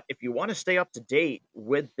 But if you want to stay up to date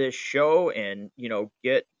with this show and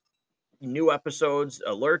get new episodes,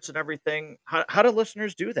 alerts, and everything, how do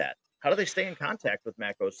listeners do that? How do they stay in contact with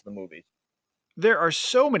Matt Goes to the Movies? There are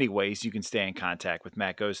so many ways you can stay in contact with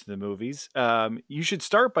Matt Goes to the Movies. You should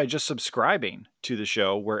start by just subscribing. to the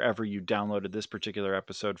show wherever you downloaded this particular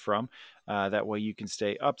episode from. That way you can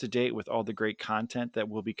stay up to date with all the great content that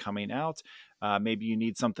will be coming out. Maybe you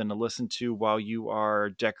need something to listen to while you are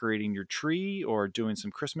decorating your tree or doing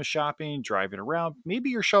some Christmas shopping, driving around.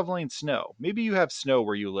 Maybe you're shoveling snow. Maybe you have snow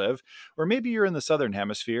where you live, or maybe you're in the southern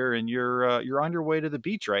hemisphere and you're on your way to the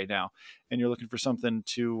beach right now, and you're looking for something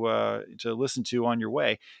to listen to on your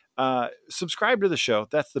way. Subscribe to the show.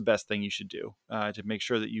 That's the best thing you should do to make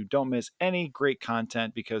sure that you don't miss any great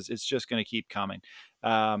content, because it's just going to keep coming.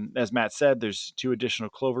 As Matt said, there's 2 additional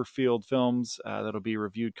Cloverfield films that'll be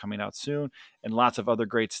reviewed coming out soon, and lots of other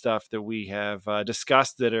great stuff that we have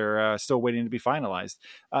discussed that are still waiting to be finalized.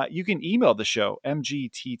 You can email the show,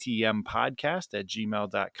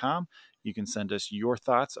 mgttmpodcast@gmail.com. You can send us your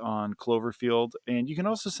thoughts on Cloverfield, and you can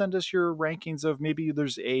also send us your rankings of maybe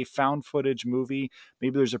there's a found footage movie,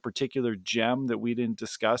 maybe there's a particular gem that we didn't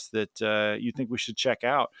discuss that you think we should check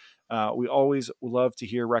out. We always love to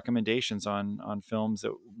hear recommendations on films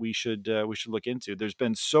that we should look into. There's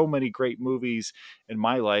been so many great movies in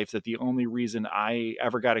my life that the only reason I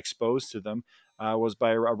ever got exposed to them was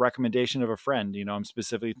by a recommendation of a friend. I'm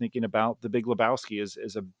specifically thinking about The Big Lebowski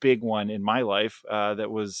is a big one in my life that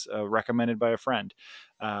was recommended by a friend.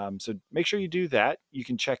 So make sure you do that. You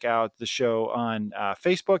can check out the show on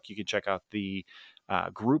Facebook. You can check out the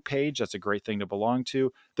group page. That's a great thing to belong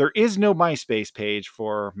to. There is no MySpace page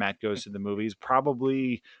for Matt Goes to the Movies.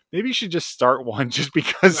 Probably, maybe you should just start one just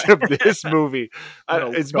because of this movie.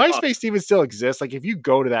 No, Is no, MySpace even still exist? Like, if you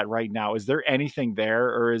go to that right now, is there anything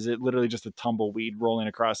there, or is it literally just a tumbleweed rolling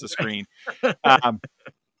across the screen? Um,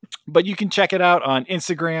 but you can check it out on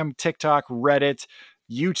Instagram, TikTok, Reddit,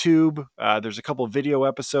 YouTube. There's a couple of video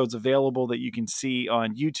episodes available that you can see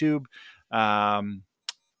on YouTube.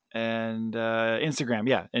 And Instagram,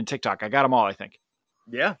 yeah, and TikTok. I got them all, I think.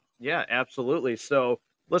 Yeah, yeah, absolutely. So,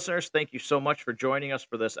 listeners, thank you so much for joining us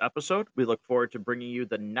for this episode. We look forward to bringing you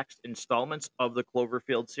the next installments of the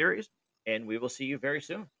Cloverfield series, and we will see you very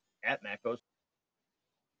soon at Matt Goes